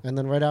like, you. And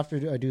then right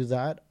after I do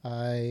that,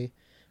 I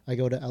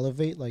go to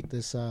Elevate, like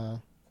this.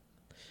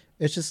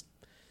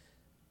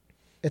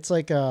 It's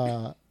like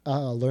a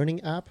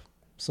learning app.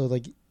 So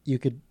like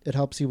it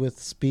helps you with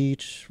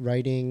speech,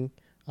 writing,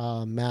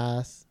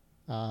 math,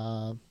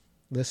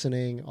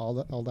 listening,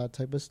 all that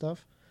type of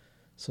stuff.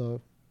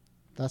 So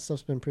that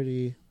stuff's been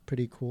pretty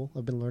cool.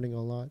 I've been learning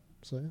a lot.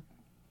 So yeah.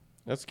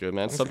 That's good,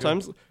 man.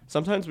 That's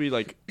Sometimes we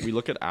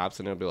look at apps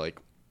and it'll be like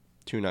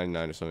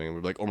 $2.99 or something, and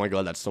we're like, oh my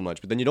god, that's so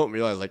much. But then you don't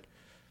realize like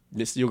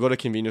you'll go to a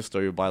convenience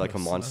store, you buy like a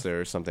Monster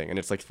or something, and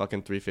it's like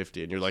fucking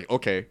 $3.50, and you're like,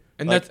 okay.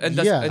 And like, that's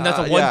a yeah,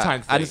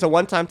 one-time thing. and it's a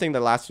one-time thing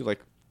that lasts you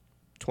like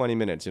 20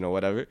 minutes,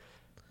 whatever.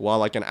 While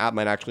like an app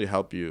might actually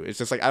help you. It's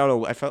just like I don't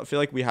know. I feel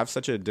like we have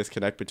such a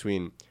disconnect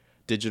between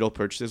digital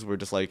purchases. We're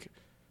just like,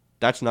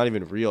 that's not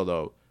even real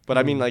though. But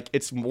I mean, like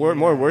it's more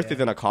worth it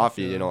than a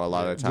coffee, a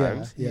lot of the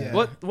times. Yeah.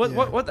 What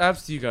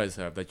apps do you guys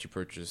have that you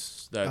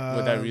purchase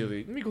that really?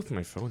 Let me go through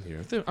my phone here.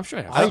 I'm sure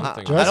I have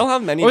something. I don't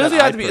have many. Or it that doesn't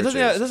have I to be. purchase.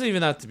 It doesn't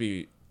even have to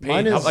be paid.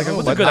 Mine is- Like,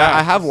 what's a But good app?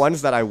 I have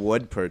ones that I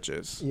would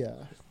purchase. Yeah.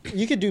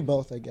 You could do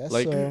both, I guess.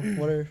 Like, so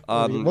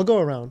we'll go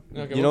around.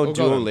 Okay, You know we'll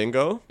go then.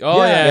 Duolingo?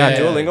 Oh Yeah, Yeah,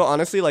 Duolingo.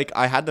 Honestly, like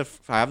I have the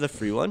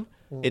free one.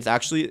 It's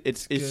actually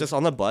it's good. just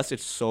on the bus.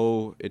 It's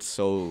so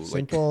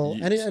Simple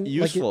like and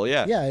useful. like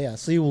yeah. Yeah.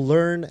 So you will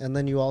learn, and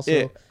then you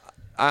also.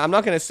 I'm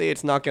not gonna say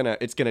it's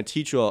gonna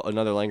teach you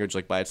another language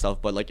like by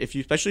itself, but like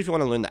especially if you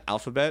want to learn the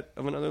alphabet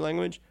of another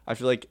language, I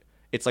feel like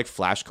it's like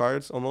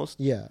flashcards almost.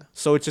 Yeah.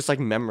 So it's just like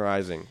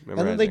memorizing. And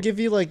then they give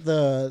you like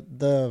the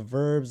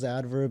verbs,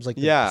 adverbs, like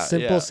the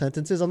simple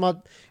sentences.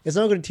 It's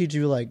not going to teach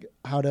you like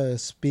how to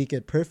speak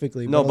it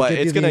perfectly. No, but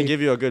it'll it's gonna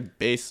give you a good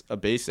basic.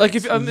 Like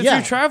if Yeah.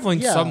 you're traveling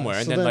Yeah, somewhere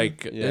and so then then-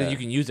 like Yeah. you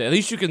can use it. At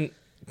least you can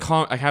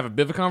have a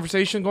bit of a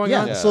conversation going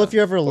Yeah. on. Yeah. So if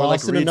you're ever Or, like,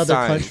 lost in read another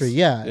signs. country,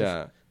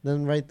 Yeah.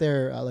 then right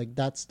there, like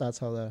that's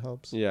how that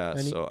helps. Yeah.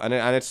 And So and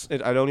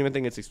I don't even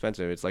think it's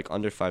expensive. It's like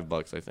under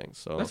 $5, I think.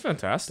 So That's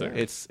fantastic.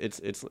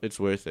 it's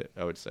worth it,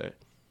 I would say,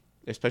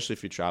 especially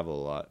if you travel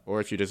a lot or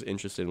if you're just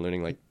interested in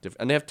learning like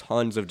and they have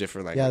tons of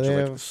different Yeah, languages,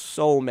 they like have-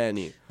 so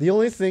many. The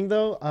only thing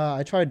though,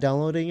 I tried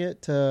downloading it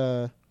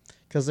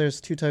because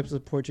there's 2 types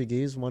of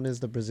Portuguese. One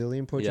is the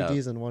Brazilian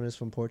Portuguese, and one is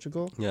from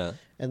Portugal. Yeah.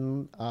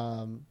 And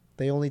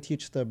they only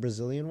teach the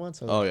Brazilian one.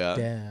 So I was Oh, like, yeah.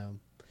 damn.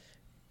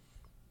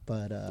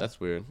 But That's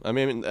weird. I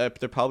mean, they're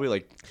probably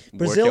like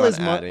Brazil working is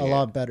on a adding it.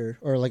 lot better,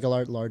 or like a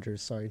lot larger.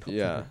 Sorry. not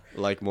Yeah,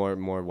 better. like more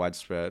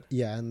widespread.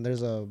 Yeah, and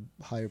there's a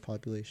higher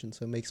population,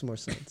 so it makes more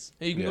sense.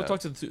 Hey, you can Yeah. go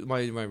talk to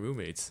my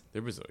roommates.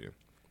 They're Brazilian,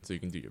 so you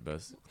can do your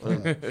best.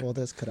 Well,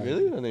 that's correct.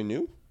 Really? Are they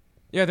new?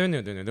 Yeah, they're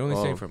new. They're only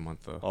staying Oh. for a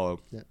month though. Oh,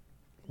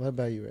 What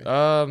about you, Ray?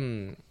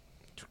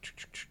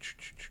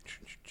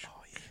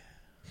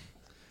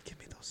 Give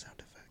me those sound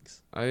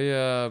effects.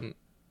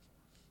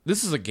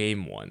 This is a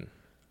game one.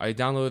 I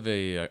downloaded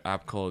a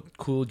app called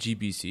Cool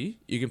GBC.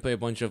 You can play a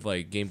bunch of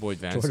like Game Boy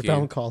Advance Georgetown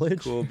games.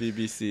 College. cool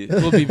BBC.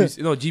 Cool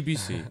BBC. No,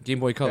 GBC. Game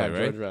Boy Color, Yeah,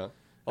 right? George Brown.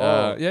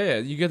 Oh, Yeah.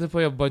 You get to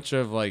play a bunch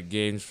of like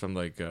games from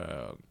like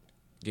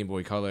Game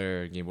Boy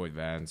Color, Game Boy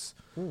Advance,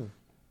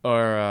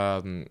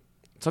 or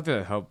something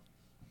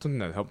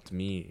that helped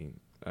me.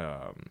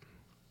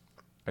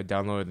 I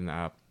downloaded an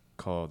app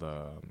called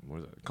what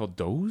is it? Called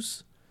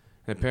Doze,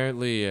 and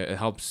apparently it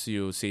helps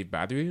you save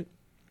battery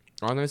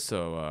on it.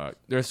 So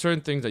there are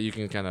certain things that you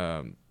can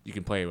you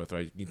can play with,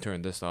 right? You can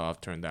turn this off,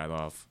 turn that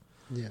off.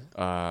 Yeah.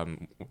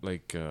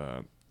 Like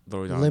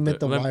lower down Limit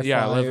the Wi-Fi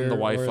Yeah, limit the or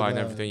Wi-Fi and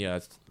the- everything. Yeah,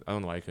 I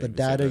don't know why I couldn't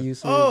The even say data that.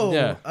 usage. Oh,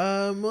 Yeah.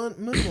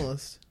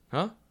 minimalist.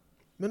 Huh?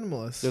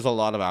 Minimalist. there's a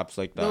lot of apps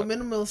like that. No,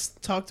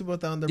 Minimalist talked about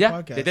that on their Yeah,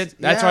 podcast. they did.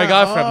 That's where I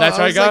got it from. That's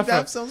where I got it from.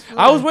 That sounds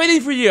I was familiar.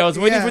 waiting for you. I was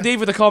waiting Yeah. for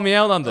David to call me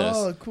out on this.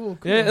 Oh, cool.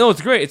 Yeah, no, it's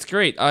great. It's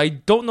great. I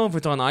don't know if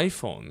it's on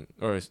iPhone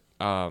or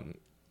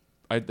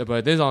but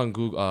it is on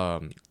Google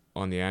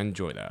on the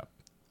Android app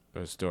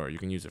or store. You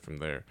can use it from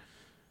there.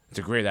 It's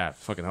a great app.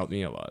 Fucking helped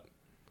me a lot.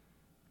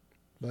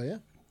 But yeah.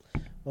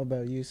 What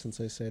about you?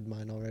 Since I said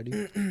mine already.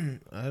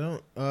 I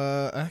don't.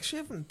 I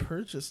actually haven't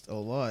purchased a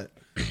lot.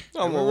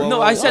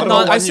 No, I said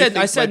non. I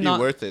said non.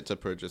 Worth it to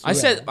purchase. I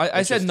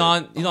said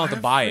non. You don't have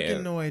to buy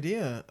it. No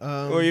idea.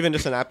 Or even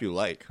just an app you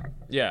like.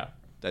 Yeah.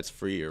 That's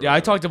free. Or Yeah, I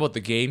whatever. talked about the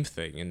game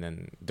thing and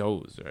then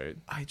those, right?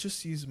 I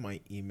just use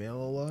my email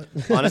a lot.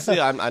 Honestly,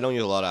 I don't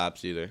use a lot of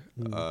apps either.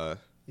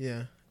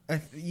 Yeah,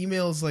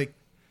 email's like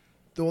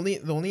the only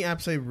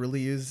apps I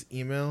really use: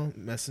 email,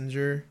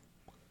 Messenger,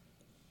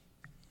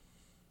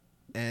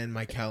 and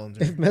my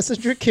calendar. If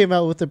Messenger came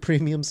out with a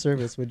premium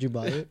service, would you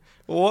buy it?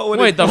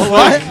 Wait, the fuck?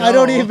 What? I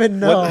don't even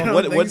know.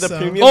 What the so.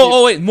 premium?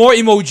 Oh, wait, more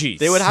emojis.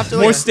 They would have to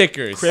more like,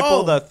 stickers.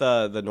 cripple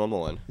Oh. the normal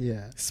one.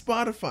 Yeah.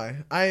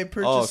 Spotify. I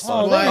purchased. Spotify.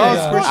 well, I Oh,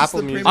 yeah. purchased Apple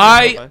the Music.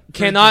 premium. I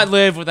cannot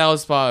live without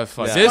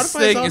Spotify. Yeah. This Spotify's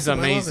thing awesome. is I love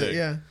amazing. it,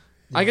 yeah.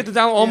 I get to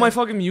download all Yeah. my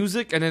fucking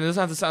music, and then it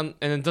doesn't have to sound,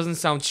 and it doesn't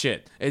sound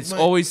shit. It My-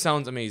 always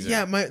sounds amazing.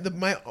 Yeah,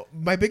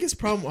 my biggest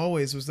problem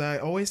always was that I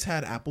always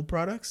had Apple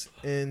products,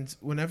 and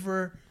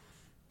whenever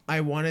I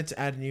wanted to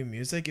add new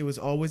music, it was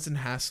always a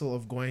hassle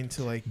of going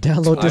to like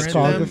Download torrent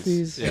them,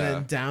 discographies. Yeah. and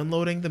then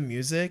downloading the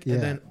music, Yeah.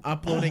 and then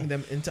uploading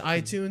them into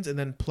iTunes, and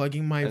then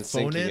plugging my And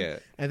phone syncing in,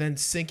 it. and then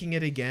syncing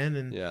it again,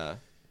 and Yeah.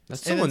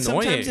 That's so and then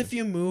annoying. sometimes if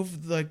you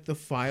move like the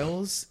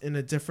files in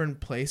a different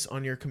place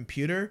on your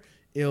computer,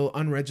 it'll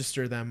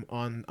unregister them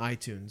on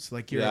iTunes.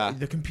 Like Yeah.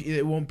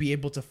 it won't be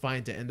able to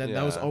find it, and then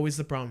that was Yeah. always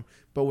the problem.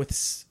 But with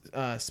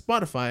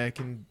Spotify, I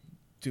can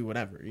do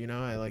whatever.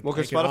 I like. Well,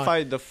 because I can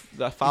Spotify,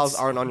 the files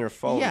It's- aren't on your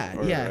phone. yeah,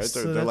 or, yeah, right?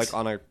 so They're that's- like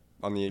on the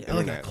like a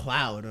internet.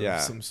 cloud of Yeah.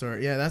 some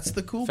sort. Yeah, that's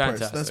the cool part.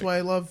 Fantastic. That's why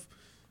I love.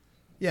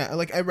 Yeah,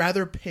 like I'd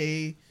rather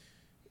pay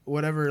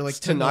whatever, like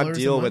To not $10 a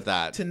deal month with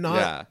that. to not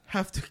Yeah.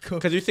 have to go.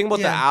 Because you think about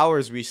the Yeah.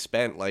 hours we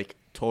spent like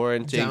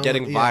torrenting,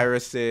 getting yeah.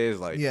 viruses,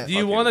 like. Yeah. Do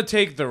you want to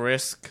take the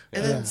risk?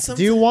 And Yeah. then Yeah. sometimes,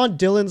 Do you want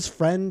Dylan's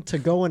friend to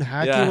go and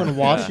hack Yeah. you and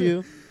watch Yeah.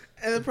 you?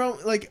 And the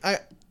problem, like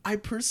I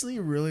personally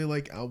really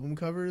like album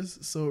covers,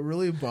 so it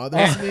really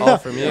bothers me. Oh,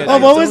 for me, when it Oh, I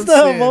is. what was don't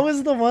see the it. what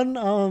was the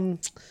one?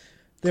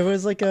 There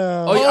was like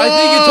a. Oh, I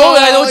think you told me.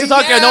 I know what you're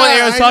talking. I know what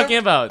yeah, Aaron's I talking know-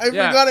 about. I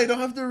Yeah. forgot. I don't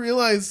have to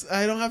realize.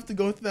 I don't have to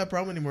go through that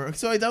problem anymore.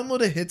 So I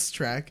download a hits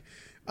track,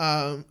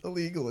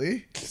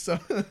 illegally. So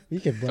You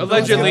can blame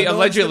Allegedly. that. no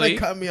one's gonna allegedly.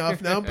 cut me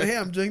off now. But hey,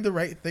 I'm doing the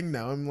right thing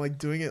now. I'm like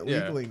doing it Yeah.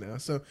 legally now.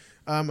 So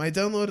I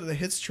downloaded the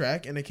hits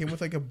track, and it came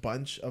with like a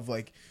bunch of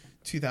like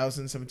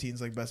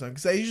 2017's like best songs.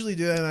 Because I usually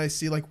do that, and I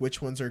see like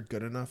which ones are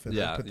good enough, and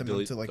Yeah, I put you them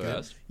delete into like the a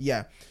rest?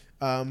 yeah.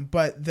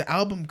 But the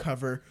album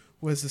cover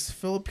was this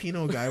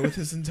Filipino guy with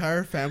his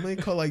entire family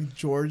called like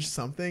George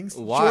something.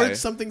 Why? George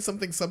something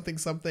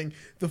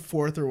the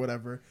fourth or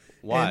whatever.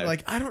 Why? And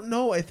like I don't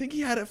know. I think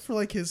he had it for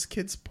like his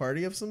kid's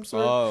party of some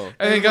sort. Oh.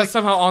 And it got like,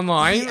 somehow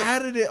online. He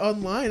added it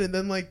online, and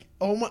then like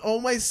all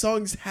my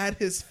songs had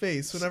his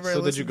face whenever I So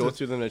listened did you go to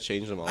through them to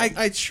change them all?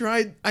 I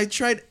tried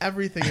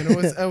everything,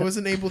 and I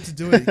wasn't able to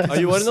do it. 'cause Are it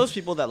you one was- of those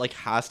people that like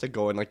has to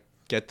go and like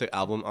get the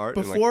album art?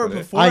 Before and, like, put it-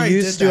 before I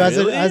used did to that,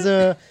 as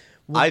a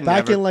I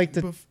back never- in like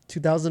the Bef-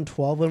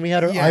 2012 when we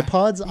had our Yeah.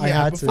 iPods. I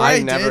Yeah, had before to. I I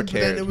never did, but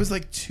then cared. it was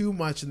like too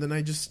much, and then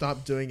I just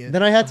stopped doing it.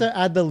 Then I had to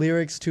add the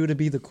lyrics too to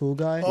be the cool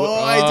guy. Oh,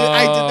 I did that.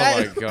 my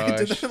I did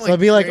gosh. that in, So I'd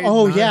be like, grade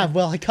oh 9. yeah,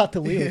 well I got the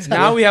lyrics.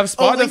 Now we have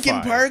Oh, Spotify.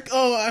 Linkin Park.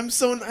 Oh, I'm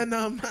so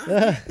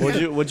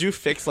Would you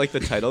fix like the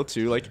title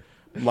too? Like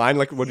mine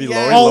like would be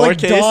Yeah. Oh, like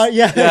lowercase. dot,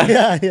 yeah,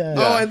 yeah.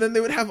 Oh, and then they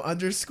would have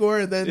underscore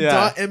and then Yeah.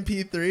 dot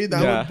MP3.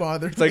 That Yeah. would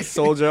bother It's me. like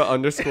soldier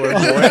underscore boy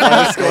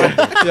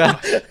underscore yeah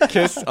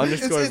kiss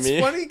underscore it's me.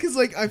 funny because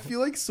like I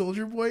feel like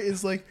Soldier Boy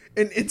is like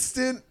an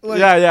instant like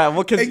yeah.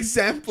 Well, because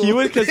example. he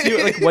would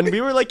like when we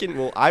were like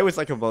I was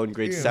like about in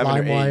grade Yeah. 7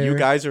 or 8. You LimeWire.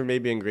 guys were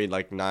maybe in grade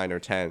like 9 or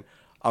 10.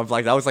 Of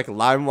like that was like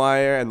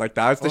LimeWire and like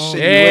that was the Oh.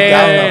 shit Hey, you would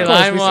download. Of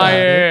course we saw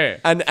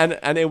LimeWire.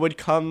 And it would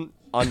come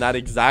on that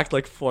exact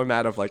like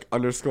format of like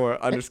underscore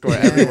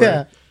everywhere.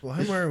 Yeah.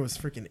 LimeWire was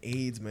freaking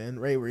AIDS, man.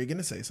 Ray, were you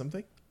gonna say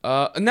something?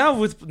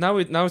 Now it's on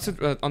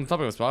the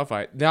topic of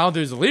Spotify. Now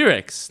there's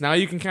lyrics. Now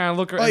you can kind of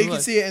look. Oh, you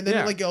can see it, and then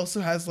yeah. like it also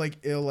has like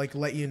it'll like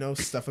let you know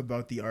stuff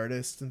about the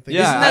artist and things.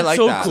 Yeah, Isn't that I like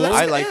so that. cool?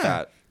 I like Yeah.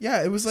 that.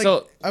 Yeah, it was like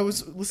So- I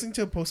was listening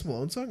to a Post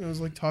Malone song. And it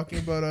was like talking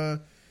about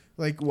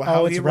like Oh,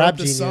 how it's he Rap wrote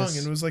the song, Genius.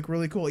 and it was like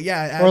really cool.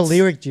 Yeah, it Or adds-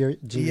 lyric genius.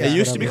 Yeah. It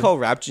used to be whatever. called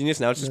Rap Genius.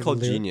 Now it's just called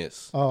Lyric-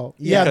 Genius. Oh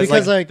Yeah, yeah,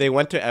 because like they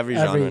went to every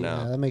genre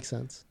now. yeah, that makes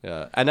sense.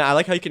 Yeah, and I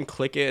like how you can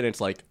click it and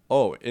it's like,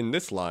 oh, in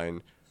this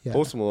line, Yeah.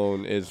 Post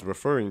Malone is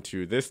referring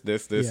to this, Yeah.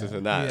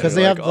 and that. Because And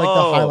they you're have like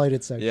oh. the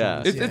highlighted section.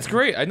 Yeah. It's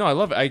great. I know. I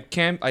love it.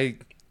 I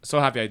so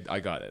happy I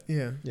got it.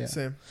 Yeah, Yeah.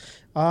 same.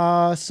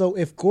 So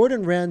if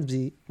Gordon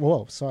Ramsay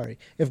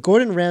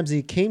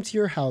came to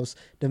your house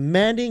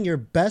demanding your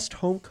best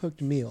home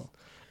cooked meal,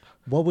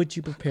 what would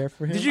you prepare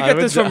for him? Did you I get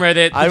would this from ju-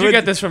 Reddit? I Did you would-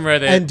 get this from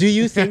Reddit? And do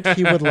you think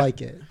he would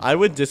like it? I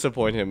would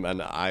disappoint him,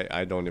 and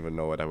I don't even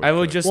know what I would. I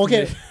would cook. just Well,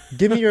 okay,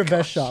 give me your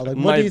best shot. Like,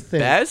 what My do you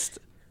think? best.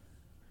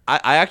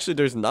 I actually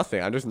there's nothing.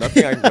 There's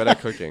nothing I'm good at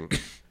cooking.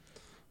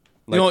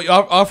 no,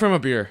 offer him a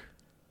beer.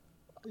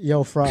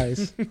 Yo,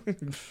 fries.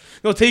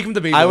 No, take him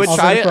to bagels. I would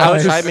Also try. I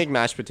would fries. try and make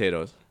mashed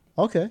potatoes.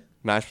 Okay.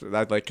 Mashed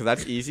that like because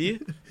that's easy.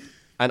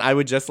 and I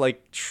would just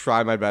like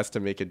try my best to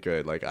make it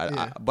good. Like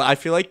Yeah. but I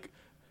feel like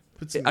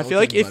Put some I feel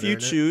milk like and if butter you in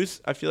it.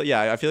 choose, I feel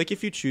like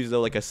if you choose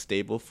though like a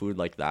stable food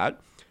like that,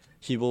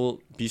 he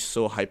will be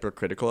so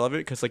hypercritical of it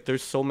because like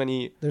there's so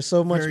many There's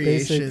so much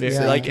basic. Variations Yeah.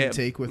 that like you can it-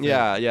 take with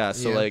yeah, it. yeah.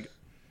 So Yeah. like,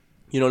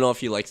 you don't know if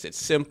he likes it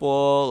simple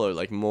or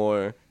like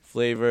more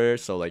flavor.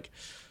 So like,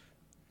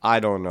 I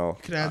don't know.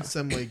 Could add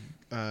some like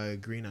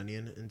green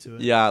onion into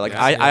it. Yeah, like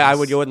Yeah, I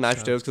would go with mashed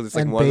Chopped. potatoes because it's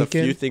like And one of the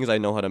few bacon. things I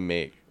know how to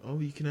make. Oh,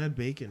 you can add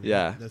bacon.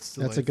 Yeah. That's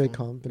That's a good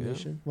delightful.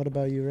 combination. What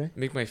about you, Ray?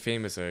 Make my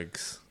famous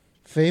eggs.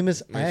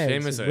 Famous My eggs.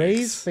 famous Ray's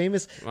eggs.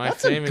 famous. My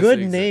That's famous a good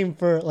eggs. name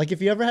for like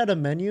if you ever had a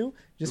menu,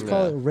 just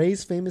call Yeah. it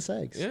Ray's famous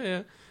eggs. Yeah,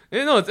 yeah.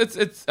 You know,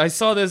 it's. I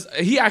saw this.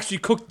 He actually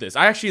cooked this.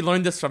 I actually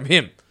learned this from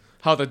him,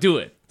 how to do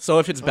it. So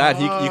if it's bad,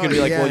 you can be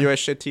Oh, like, yeah. well, you're a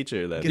shit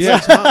teacher then.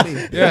 Guess who taught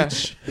me? Yeah.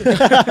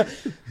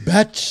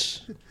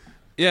 Batch.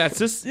 Yeah,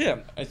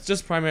 it's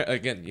just primary.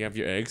 Again, you have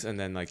your eggs, and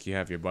then like you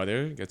have your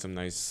butter. Get some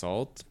nice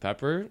salt,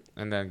 pepper,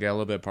 and then get a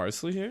little bit of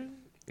parsley here,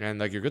 and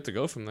like you're good to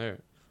go from there.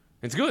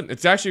 It's good.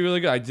 It's actually really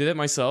good. I did it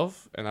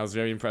myself, and I was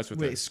very impressed with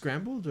Wait, it.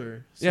 scrambled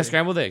or? Yeah, Sorry.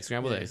 scrambled eggs.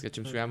 Scrambled Yeah. eggs. Get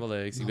some scrambled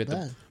eggs. You Not get the.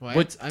 bad. Well,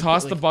 But I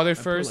toss put, the like, butter I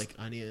put, first. like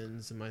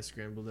onions in my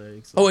scrambled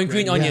eggs. Oh, like and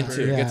green red onion pepper,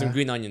 too. Yeah. Get some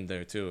green onion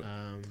there too.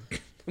 Um,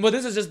 But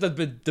this is just the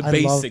I love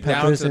basic down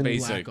to peppers the and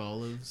basic. black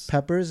olives.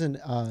 Peppers and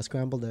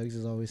scrambled eggs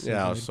is always so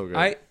Yeah, it good. was so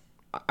good.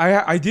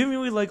 I didn't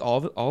really like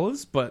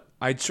olives, but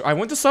I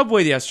went to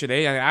Subway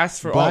yesterday and I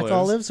asked for Black olives.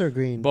 olives or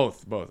green?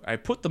 Both. I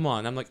put them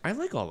on. I'm like, I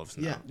like olives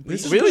now. Yeah,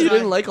 This is really, good. you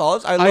didn't like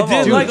olives? I I love did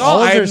olives. like Dude,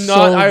 olives. olives I'm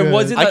are not. so I good.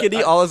 wasn't. I could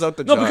eat olives out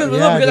the No, jar. because,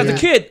 Yeah, as a dude.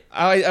 kid,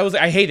 I was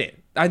like, I hate it.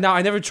 I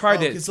never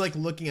tried it. It's like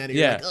looking at it.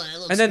 Yeah, You're like, oh, it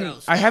looks and then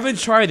gross. I haven't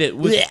tried it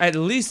with at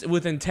least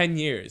within 10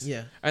 years.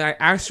 Yeah. And I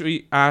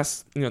actually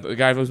asked, the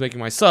guy who was making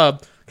my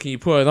sub, can you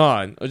put it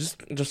on? Or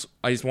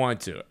I just wanted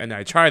to, and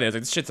I tried it. I was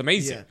like, this shit's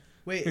amazing. Yeah.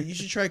 Wait, you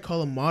should try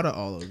Kalamata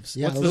olives.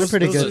 Yeah, What's those those- are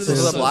pretty those good. are- too.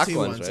 those are the black salty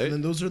ones, right? And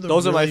then those are the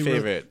Those are my really, really-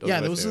 favorite. Those yeah,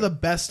 are my those are favorite. the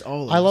best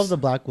olives. I love the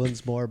black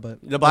ones more, but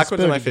The black it's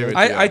ones are my pretty good.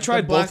 favorite. I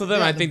tried The black- both of them.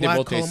 yeah, I the think they black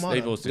both taste. They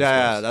Kalamata. both taste.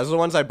 Yeah, gross. that's the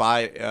ones I buy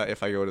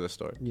if I go to the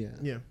store. Yeah.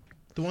 Yeah,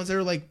 the ones that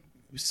are like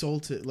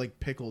salted, like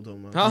pickled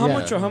almost. How Yeah.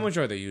 much? How much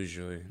are they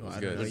usually? Oh, That's I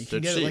don't know. good. You They're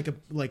can get cheap. it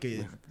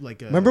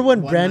like a. Remember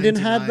when Brandon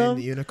had them?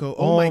 $1.99 Unico.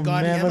 Oh, my god,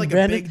 he man, had when like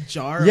Brandon- a big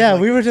jar. Yeah, of,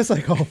 like, we were just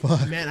like, oh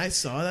fuck. Man, I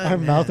saw that. Our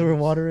man. mouth were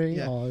watering.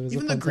 Yeah. Oh, it was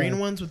Even a the fun green time.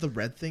 ones with the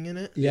red thing in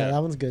it. Yeah, Yeah.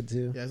 that one's good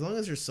too. Yeah, as long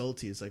as they're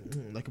salty, it's like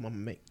a mama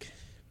make.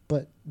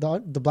 But the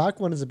black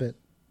one is a bit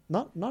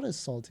not as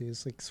salty.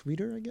 It's like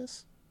sweeter, I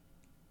guess.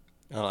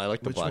 Oh, I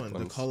like the Which black one?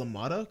 ones. The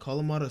Kalamata?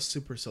 Kalamata's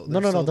super salty. No,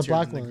 They're the saltier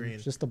black than one. the green.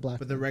 Just the black.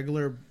 But the one.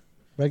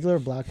 regular,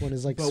 black one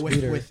is like but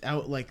sweeter.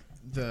 without like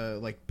the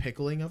like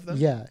pickling of them.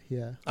 yeah.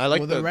 I like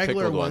Well, the the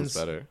regular pickled ones- ones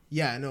better.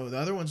 Yeah, no, the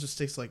other ones just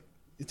taste like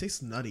it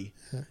tastes nutty.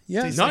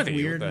 Yeah. Tastes Nutty, like what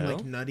weird the and hell?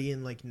 like nutty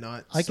and like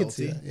not I salty. could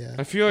see that. Yeah.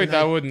 I feel like And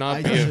that I- would not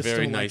I be a just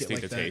very don't like nice it thing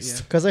like to that, taste.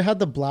 yeah. Because I had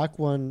the black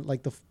one,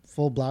 like the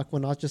full black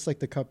one, not just like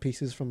the cut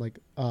pieces from like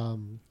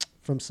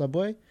from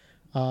Subway,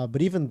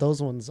 but even those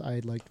ones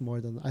I liked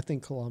more than I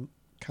think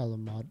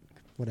Kalamata,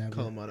 whatever.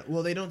 Kalamata.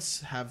 Well, they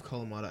don't have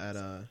Kalamata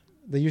at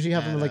They usually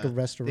have them in like a at,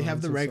 restaurant. They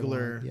have the and so on.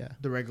 regular, Yeah.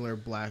 the regular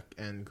black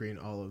and green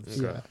olives.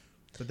 Yeah.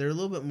 But they're a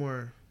little bit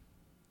more.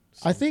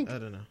 I think- I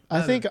don't know.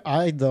 I think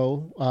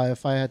don't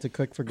if I had to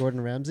cook for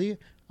Gordon Ramsay,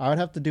 I would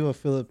have to do a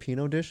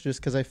Filipino dish just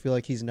because I feel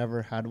like he's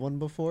never had one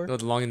before. The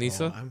know.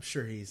 longanisa. Oh, I'm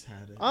sure he's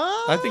had it.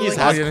 I think he's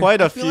like- had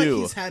quite a I feel like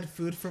few. he's had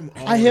food from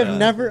all I have around.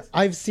 never.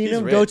 I've seen He's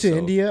him go rich, to so-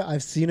 India.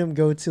 I've seen him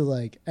go to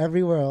like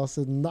everywhere else,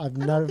 and I've I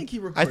don't never. think he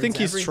I think records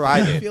he's everything.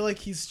 tried I it. feel like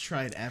he's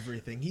tried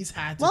everything. He's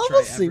had to Well, try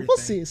we'll see. everything. We'll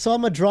see. So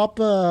I'm gonna drop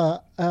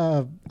a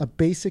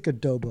basic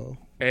adobo.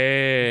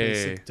 Hey,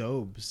 Basic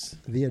dobes.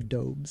 The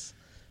adobes.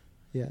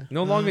 Yeah.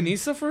 no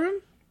longanisa for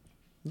him?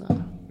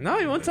 No. No,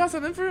 you won't toss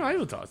that in for him? I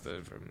would toss that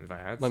in for him if I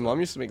had. My some. mom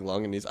used to make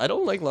longanisa. I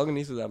don't like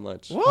longanisa that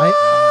much. What?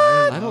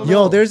 I don't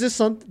Yo, know. there's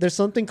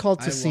something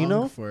called I tocino.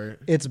 long for it.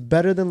 It's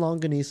better than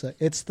longanisa.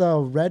 It's the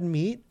red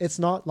meat. It's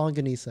not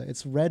longanisa.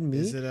 It's red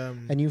Is meat, it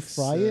and you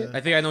fry it. I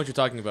think I know what you're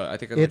talking about. I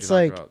think I know It's what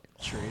you're like-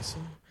 talking chorizo?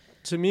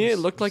 To me, it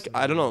looked like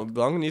I don't know.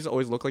 Longanisa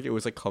always looked like it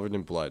was like covered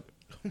in blood,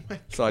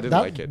 so I didn't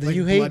like it. Do Like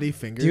you hate? bloody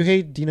fingers? Do you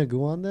hate Dina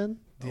Guan then?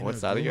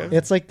 What's that again?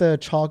 It's like the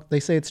chalk. They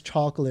say it's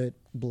chocolate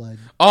blood.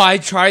 about. Oh, I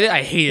tried it.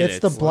 I hated It's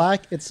it. the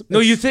black. It's No,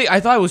 it's, you think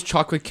I thought it was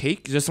chocolate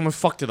cake? Just someone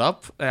fucked it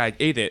up, and I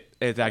ate it.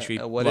 It's actually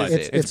what blood.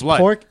 is it? It's blood.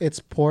 pork. It's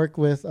pork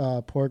with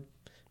pork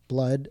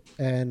blood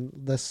and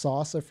the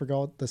sauce. I forgot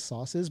what the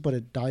sauce is, but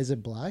it dyes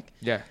it black.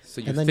 Yeah, so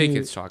you And then think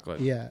you- it's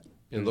chocolate. Yeah.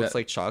 It looks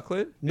like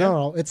chocolate.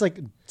 No, it's like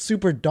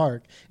super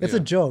dark. It's a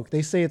Yeah. joke.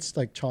 They say it's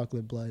like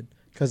chocolate blood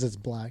because it's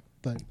black,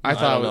 but I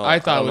thought don't know. I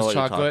thought don't it know was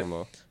what you're talking chocolate.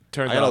 about.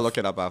 Turned I gotta off. look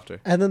it up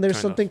after. and then there's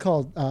Kind something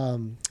called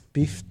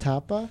beef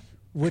tapa,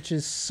 which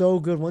is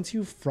so good. Once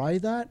you fry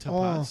that,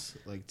 Tapas,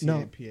 like no.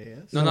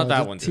 T-A-P-A-S. No, not that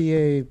just one,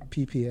 dude.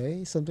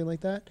 TAPPA, something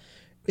like that.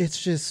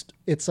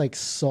 It's like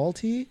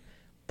salty,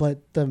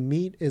 but the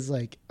meat is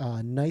like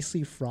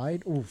nicely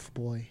fried. Oof,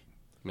 boy.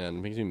 Man,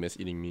 it makes me miss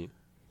eating meat.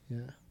 Yeah.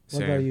 What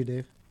Same. about you,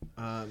 Dave?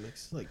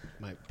 It's like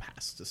my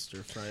pasta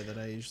stir fry that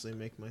I usually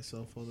make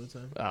myself all the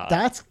time.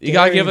 That's you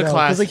gotta give scary, a though,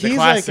 'cause, class. the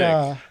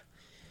classic.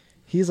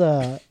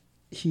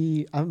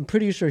 I'm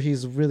pretty sure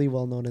he's really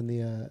well known in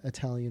the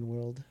Italian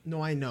world.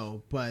 No, I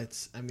know,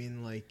 but I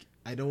mean, like,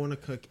 I don't want to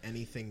cook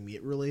anything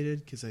meat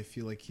related because I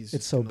feel like he's.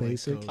 It's just so gonna,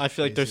 basic. go I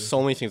feel like there's crazy.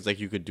 so many things like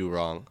you could do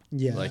wrong.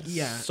 Yeah. Like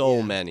Yeah, so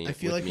yeah. many. I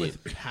feel with like meat.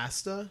 with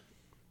pasta.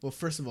 Well,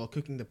 first of all,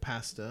 cooking the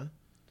pasta,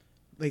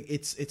 like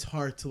it's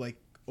hard to like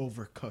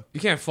overcook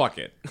You can't fuck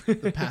it.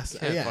 the pasta.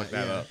 Can't yeah, fuck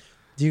that yeah. up.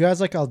 Do you guys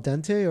like al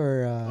dente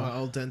or?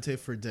 Al dente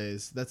for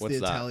days. That's What's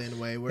the that? Italian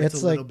way, where It's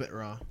it's a like- little bit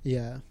raw.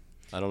 Yeah.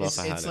 I don't know It's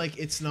if I had it. like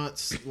it's not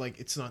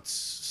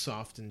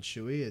soft and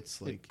chewy.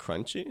 It's like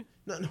Crunchy.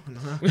 no.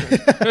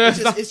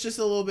 It's just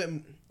a little bit.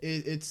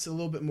 It's a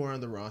little bit more on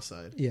the raw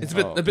side. Yeah. It's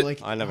a Oh. bit. But,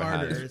 like I never had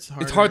harder. it. It's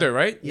harder. It's harder,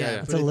 right? Yeah,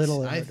 It's but a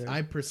little harder.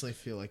 I personally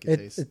feel like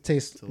it It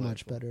tastes delightful.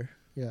 much better.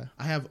 Yeah.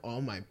 I have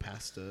all my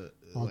pasta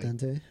Al like,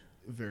 dente.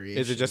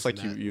 variations. Is it just like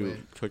in that you way.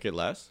 cook it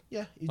less?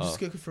 Yeah, you just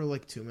cook it for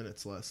like 2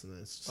 minutes less, and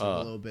then it's just like,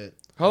 Oh. a little bit.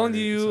 How long harder, do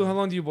you so- How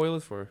long do you boil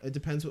it for? It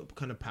depends what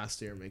kind of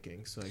pasta you're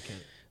making, so I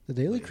can't. The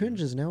Daily Like,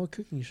 Cringe is now a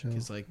cooking show.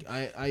 Because like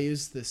I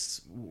use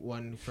this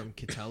one from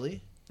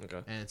Kitelli,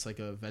 Okay. and it's like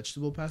a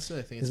vegetable pasta.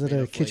 I think it's Is it made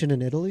a of, kitchen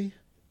in Italy?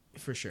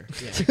 like, for sure.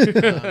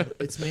 Yeah,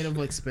 it's made of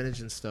like spinach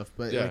and stuff,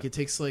 but Yeah. like it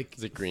takes like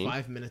Is it green?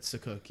 5 minutes to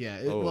cook.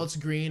 Yeah, Oh. well it's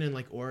green and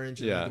like orange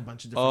and Yeah. like a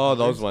bunch of different. Oh, colors.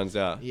 those ones.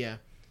 Yeah. Yeah,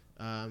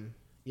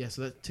 yeah.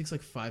 So that takes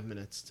like 5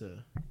 minutes to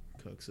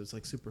cook, so it's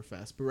like super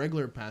fast. But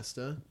regular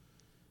pasta,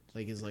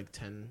 like is like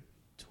 10,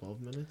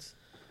 12 minutes.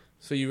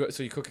 So you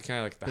cook it kind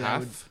of like the But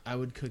half. I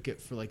would cook it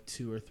for like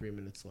 2 or 3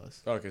 minutes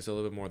less. Oh, okay, so a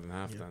little bit more than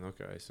half Yeah. then.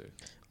 Okay, I see.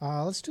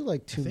 Let's do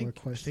like two more I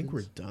questions. think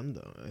we're done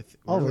though.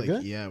 Oh, we're like,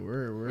 good? Yeah,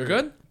 We're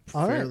good.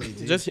 All right. fairly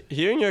deep. Just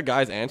hearing your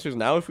guys' answers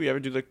now. If we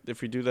do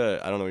the,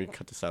 I don't know, we can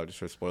cut this out just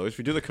for spoilers. If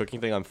we do the cooking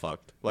thing, I'm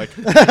fucked. Like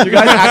you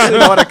guys actually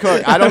know how to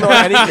cook. I don't know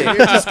anything.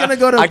 You're just gonna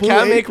go to. I Blue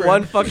can't make Apron.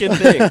 one fucking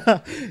thing. Yeah, Oh,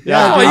 dude, you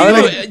I'm can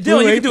gonna- do,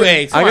 Dylan, you can do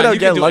eggs. I'm Come on, gonna you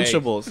get can do eggs.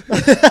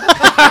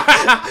 Lunchables.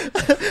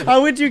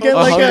 How would you get A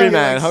like hungry a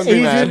man, hungry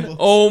Asian, man.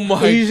 Oh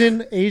my! Asian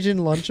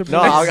lunchable? No,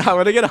 I'm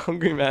gonna get a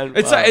hungry man.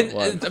 It's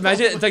one.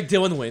 imagine it's like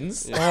Dylan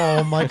wins.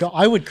 Oh my god,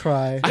 I would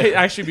cry. I'd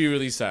actually be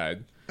really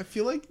sad. I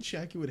feel like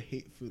Jackie would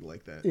hate food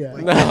like that. Yeah.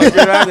 Like, No, hungry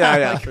man.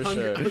 Yeah, like for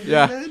hungry- sure. hungry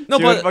Yeah. man? No,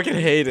 She would but- fucking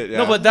hate it. Yeah.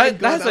 No, but my that God,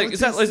 that's that like would is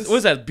that taste what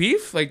is that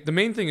beef? Like the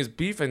main thing is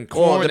beef and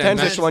Well, it corn.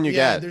 depends and which one you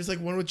yeah, get. there's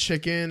like one with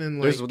chicken and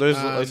like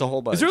There's a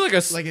whole bunch. Is there like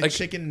a like a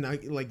chicken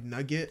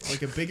nugget,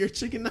 like a bigger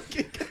chicken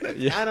nugget.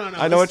 Yeah. I don't know.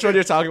 I know which one It's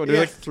you're talking about. There's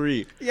Yeah. like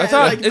 3. Yeah, I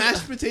thought like it's-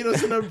 mashed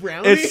potatoes and a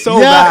brownie. It's so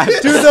yeah,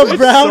 bad. dude, the It's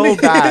brownie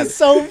so bad. is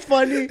so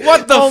funny.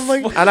 What the oh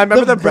fuck? my, And I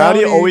remember the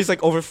brownie brownie- always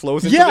like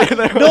overflows into Yeah,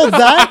 the other no,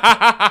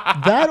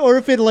 that or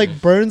if it like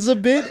burns a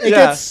bit, it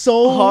Yeah, gets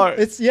so hard.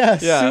 It's Yeah.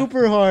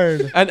 super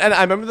hard. And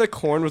I remember the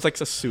corn was like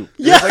a soup.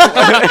 Yeah.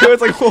 It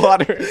was like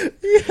water.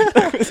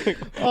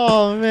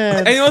 Oh man,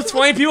 And you know what's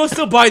funny? People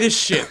still buy this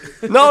shit.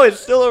 No, it's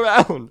still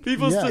around.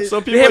 People Yeah. still.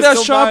 Some people They have are that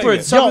still shopper. buying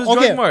It's it. Shoppers Drug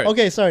okay, Mart.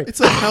 okay, sorry. It's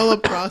like hella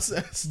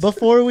processed.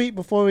 Before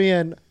we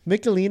end,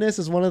 Michelinas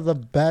is one of the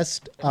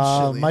best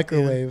Chili,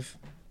 microwave.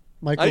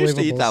 I used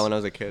to eat that microwavables. when I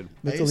was a kid.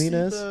 I used to eat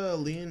Michelinas. the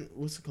lean.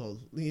 What's it called?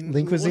 Lean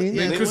cuisine?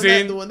 Yeah, Lean the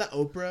cuisine. The one that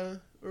Oprah.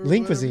 Or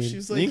Lean whatever, cuisine. She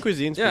was like, Lean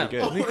cuisine's Yeah.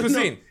 pretty good. Lean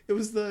cuisine. It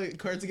was the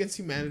Cards Against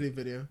Humanity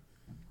video.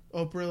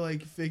 Oprah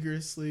like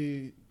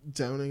vigorously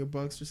downing a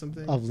box or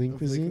something Of Lean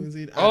cuisine? I don't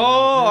know.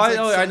 Oh, There's,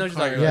 I know some what you're talking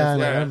card- about. Yeah,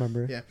 Yeah. I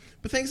remember. Yeah.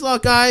 But thanks a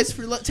lot, guys,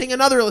 for taking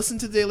another listen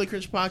to the Daily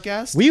Cringe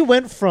podcast. We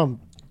went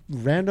from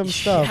random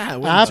stuff, Yeah,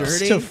 it went apps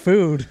dirty. to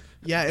food.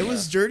 Yeah, it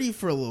was dirty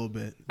for a little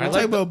bit. I We're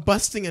like talking about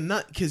busting a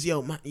nut because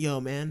yo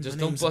man, Just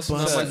my don't name's bust a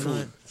nut Bust my a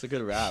food. It's a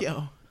good rap.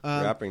 Yo,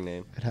 Rapping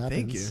name. It happens.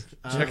 thank you.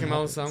 Check him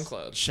out on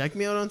SoundCloud. Check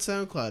me out on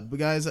SoundCloud. But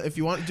guys, if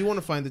you want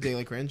to find the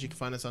Daily Cringe, you can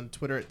find us on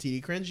Twitter at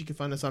TD Cringe. You can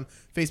find us on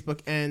Facebook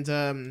and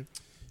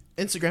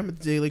Instagram at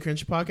the Daily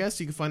Cringe Podcast.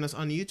 You can find us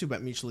on YouTube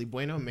at Mutually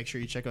Bueno. Make sure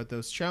you check out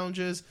those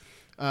challenges.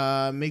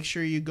 Make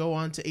sure you go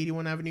on to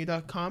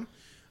 81avenue.com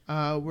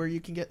where you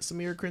can get some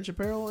of your cringe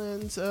apparel.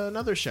 And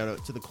another shout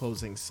out to the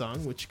closing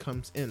song, which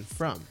comes in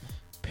from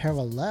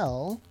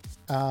Parallel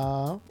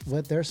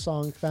with their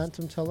song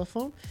Phantom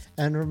Telephone.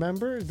 And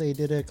remember, they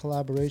did a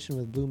collaboration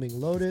with Blooming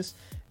Lotus.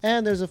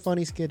 And there's a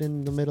funny skit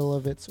in the middle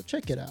of it, so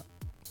check it out.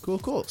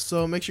 Cool.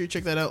 So make sure you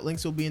check that out.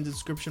 Links will be in the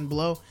description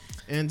below.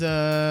 And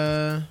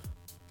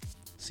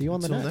See you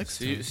on the until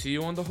next. next time. See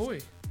you on the Hoy.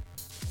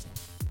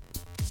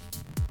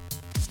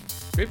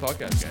 Great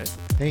podcast, guys.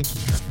 Thank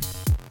you.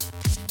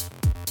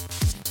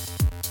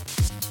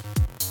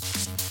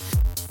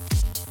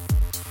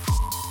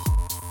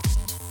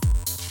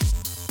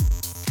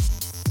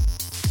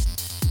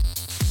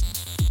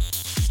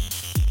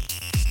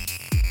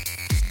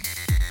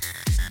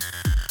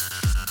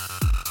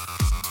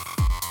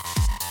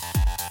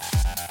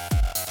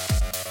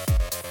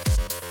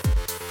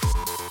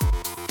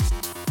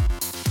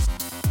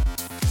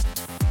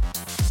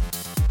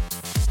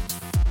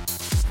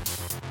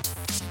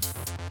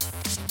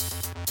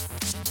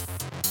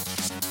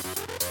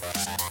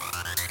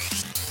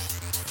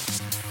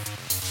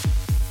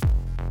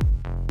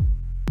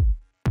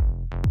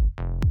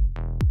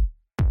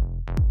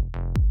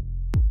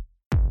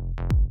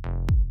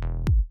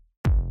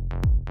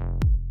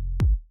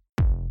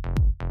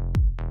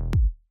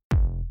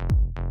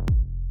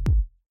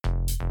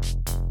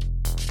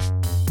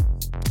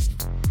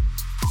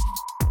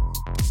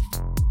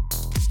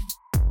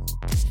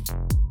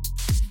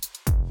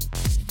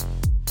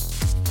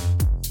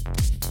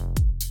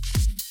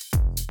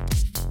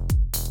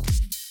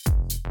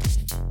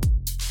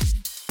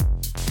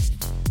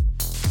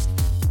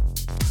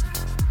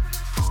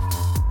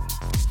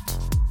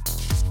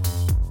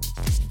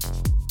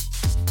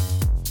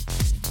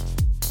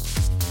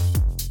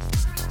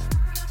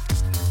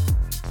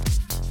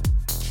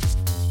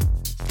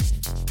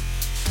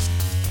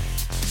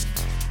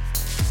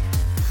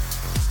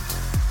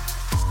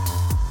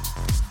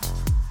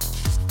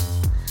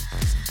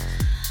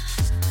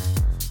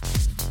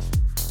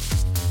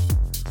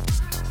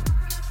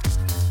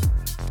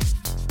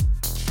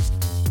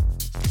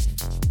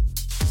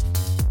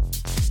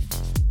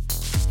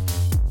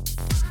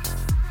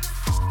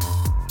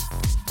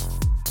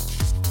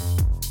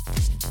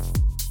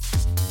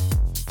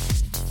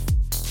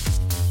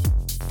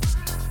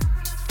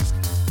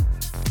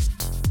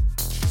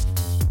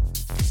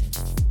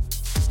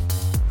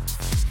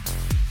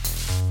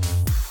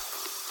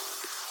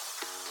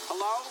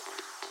 Hello?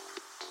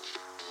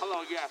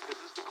 Hello, yes, is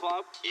this the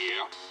club?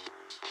 Yeah.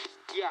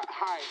 Yeah,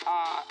 hi.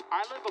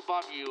 I live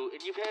above you, and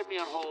you've had me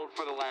on hold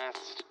for the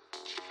last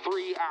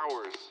 3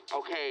 hours.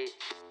 Okay,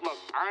 look,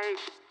 I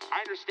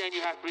understand you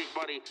have to make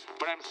money,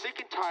 but I'm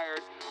sick and tired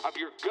of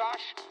your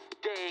gosh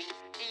dang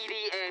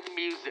EDM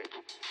music.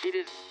 It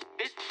is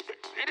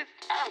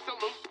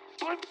absolute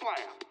flim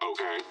flam.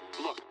 Okay.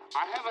 Look,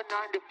 I have a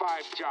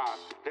 9-to-5 job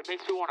that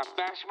makes me want to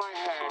bash my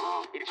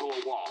head into a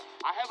wall.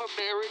 I have a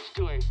marriage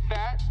to a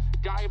fat,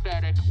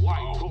 diabetic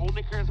wife who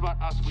only cares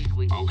about Us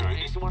Weekly. Okay. It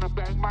makes me want to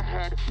bang my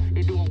head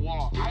into a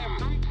wall. I have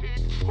 3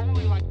 kids who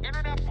only like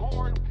internet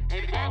porn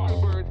and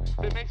Angry Birds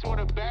that makes me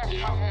want to bash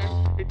my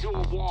head into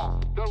a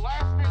wall. The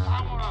last thing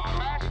I want to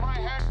bash my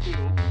head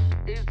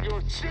to is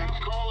your sick,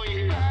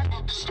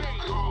 fat steak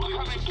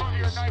coming from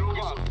your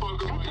nightclub.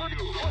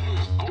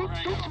 Don't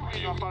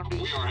hang up on me.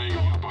 We are hanging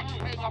up on you.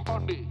 Hang up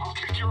on me. I'll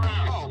kick your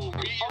ass. Oh,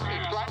 Beat your okay,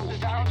 ass. drive to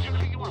the house.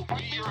 You want to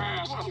fight me? Beat your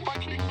ass. You want to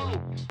fight me? Move.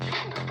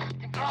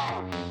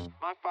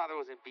 My father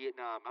was in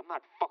Vietnam. I'm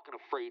not fucking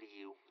afraid of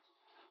you.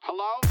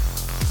 Hello?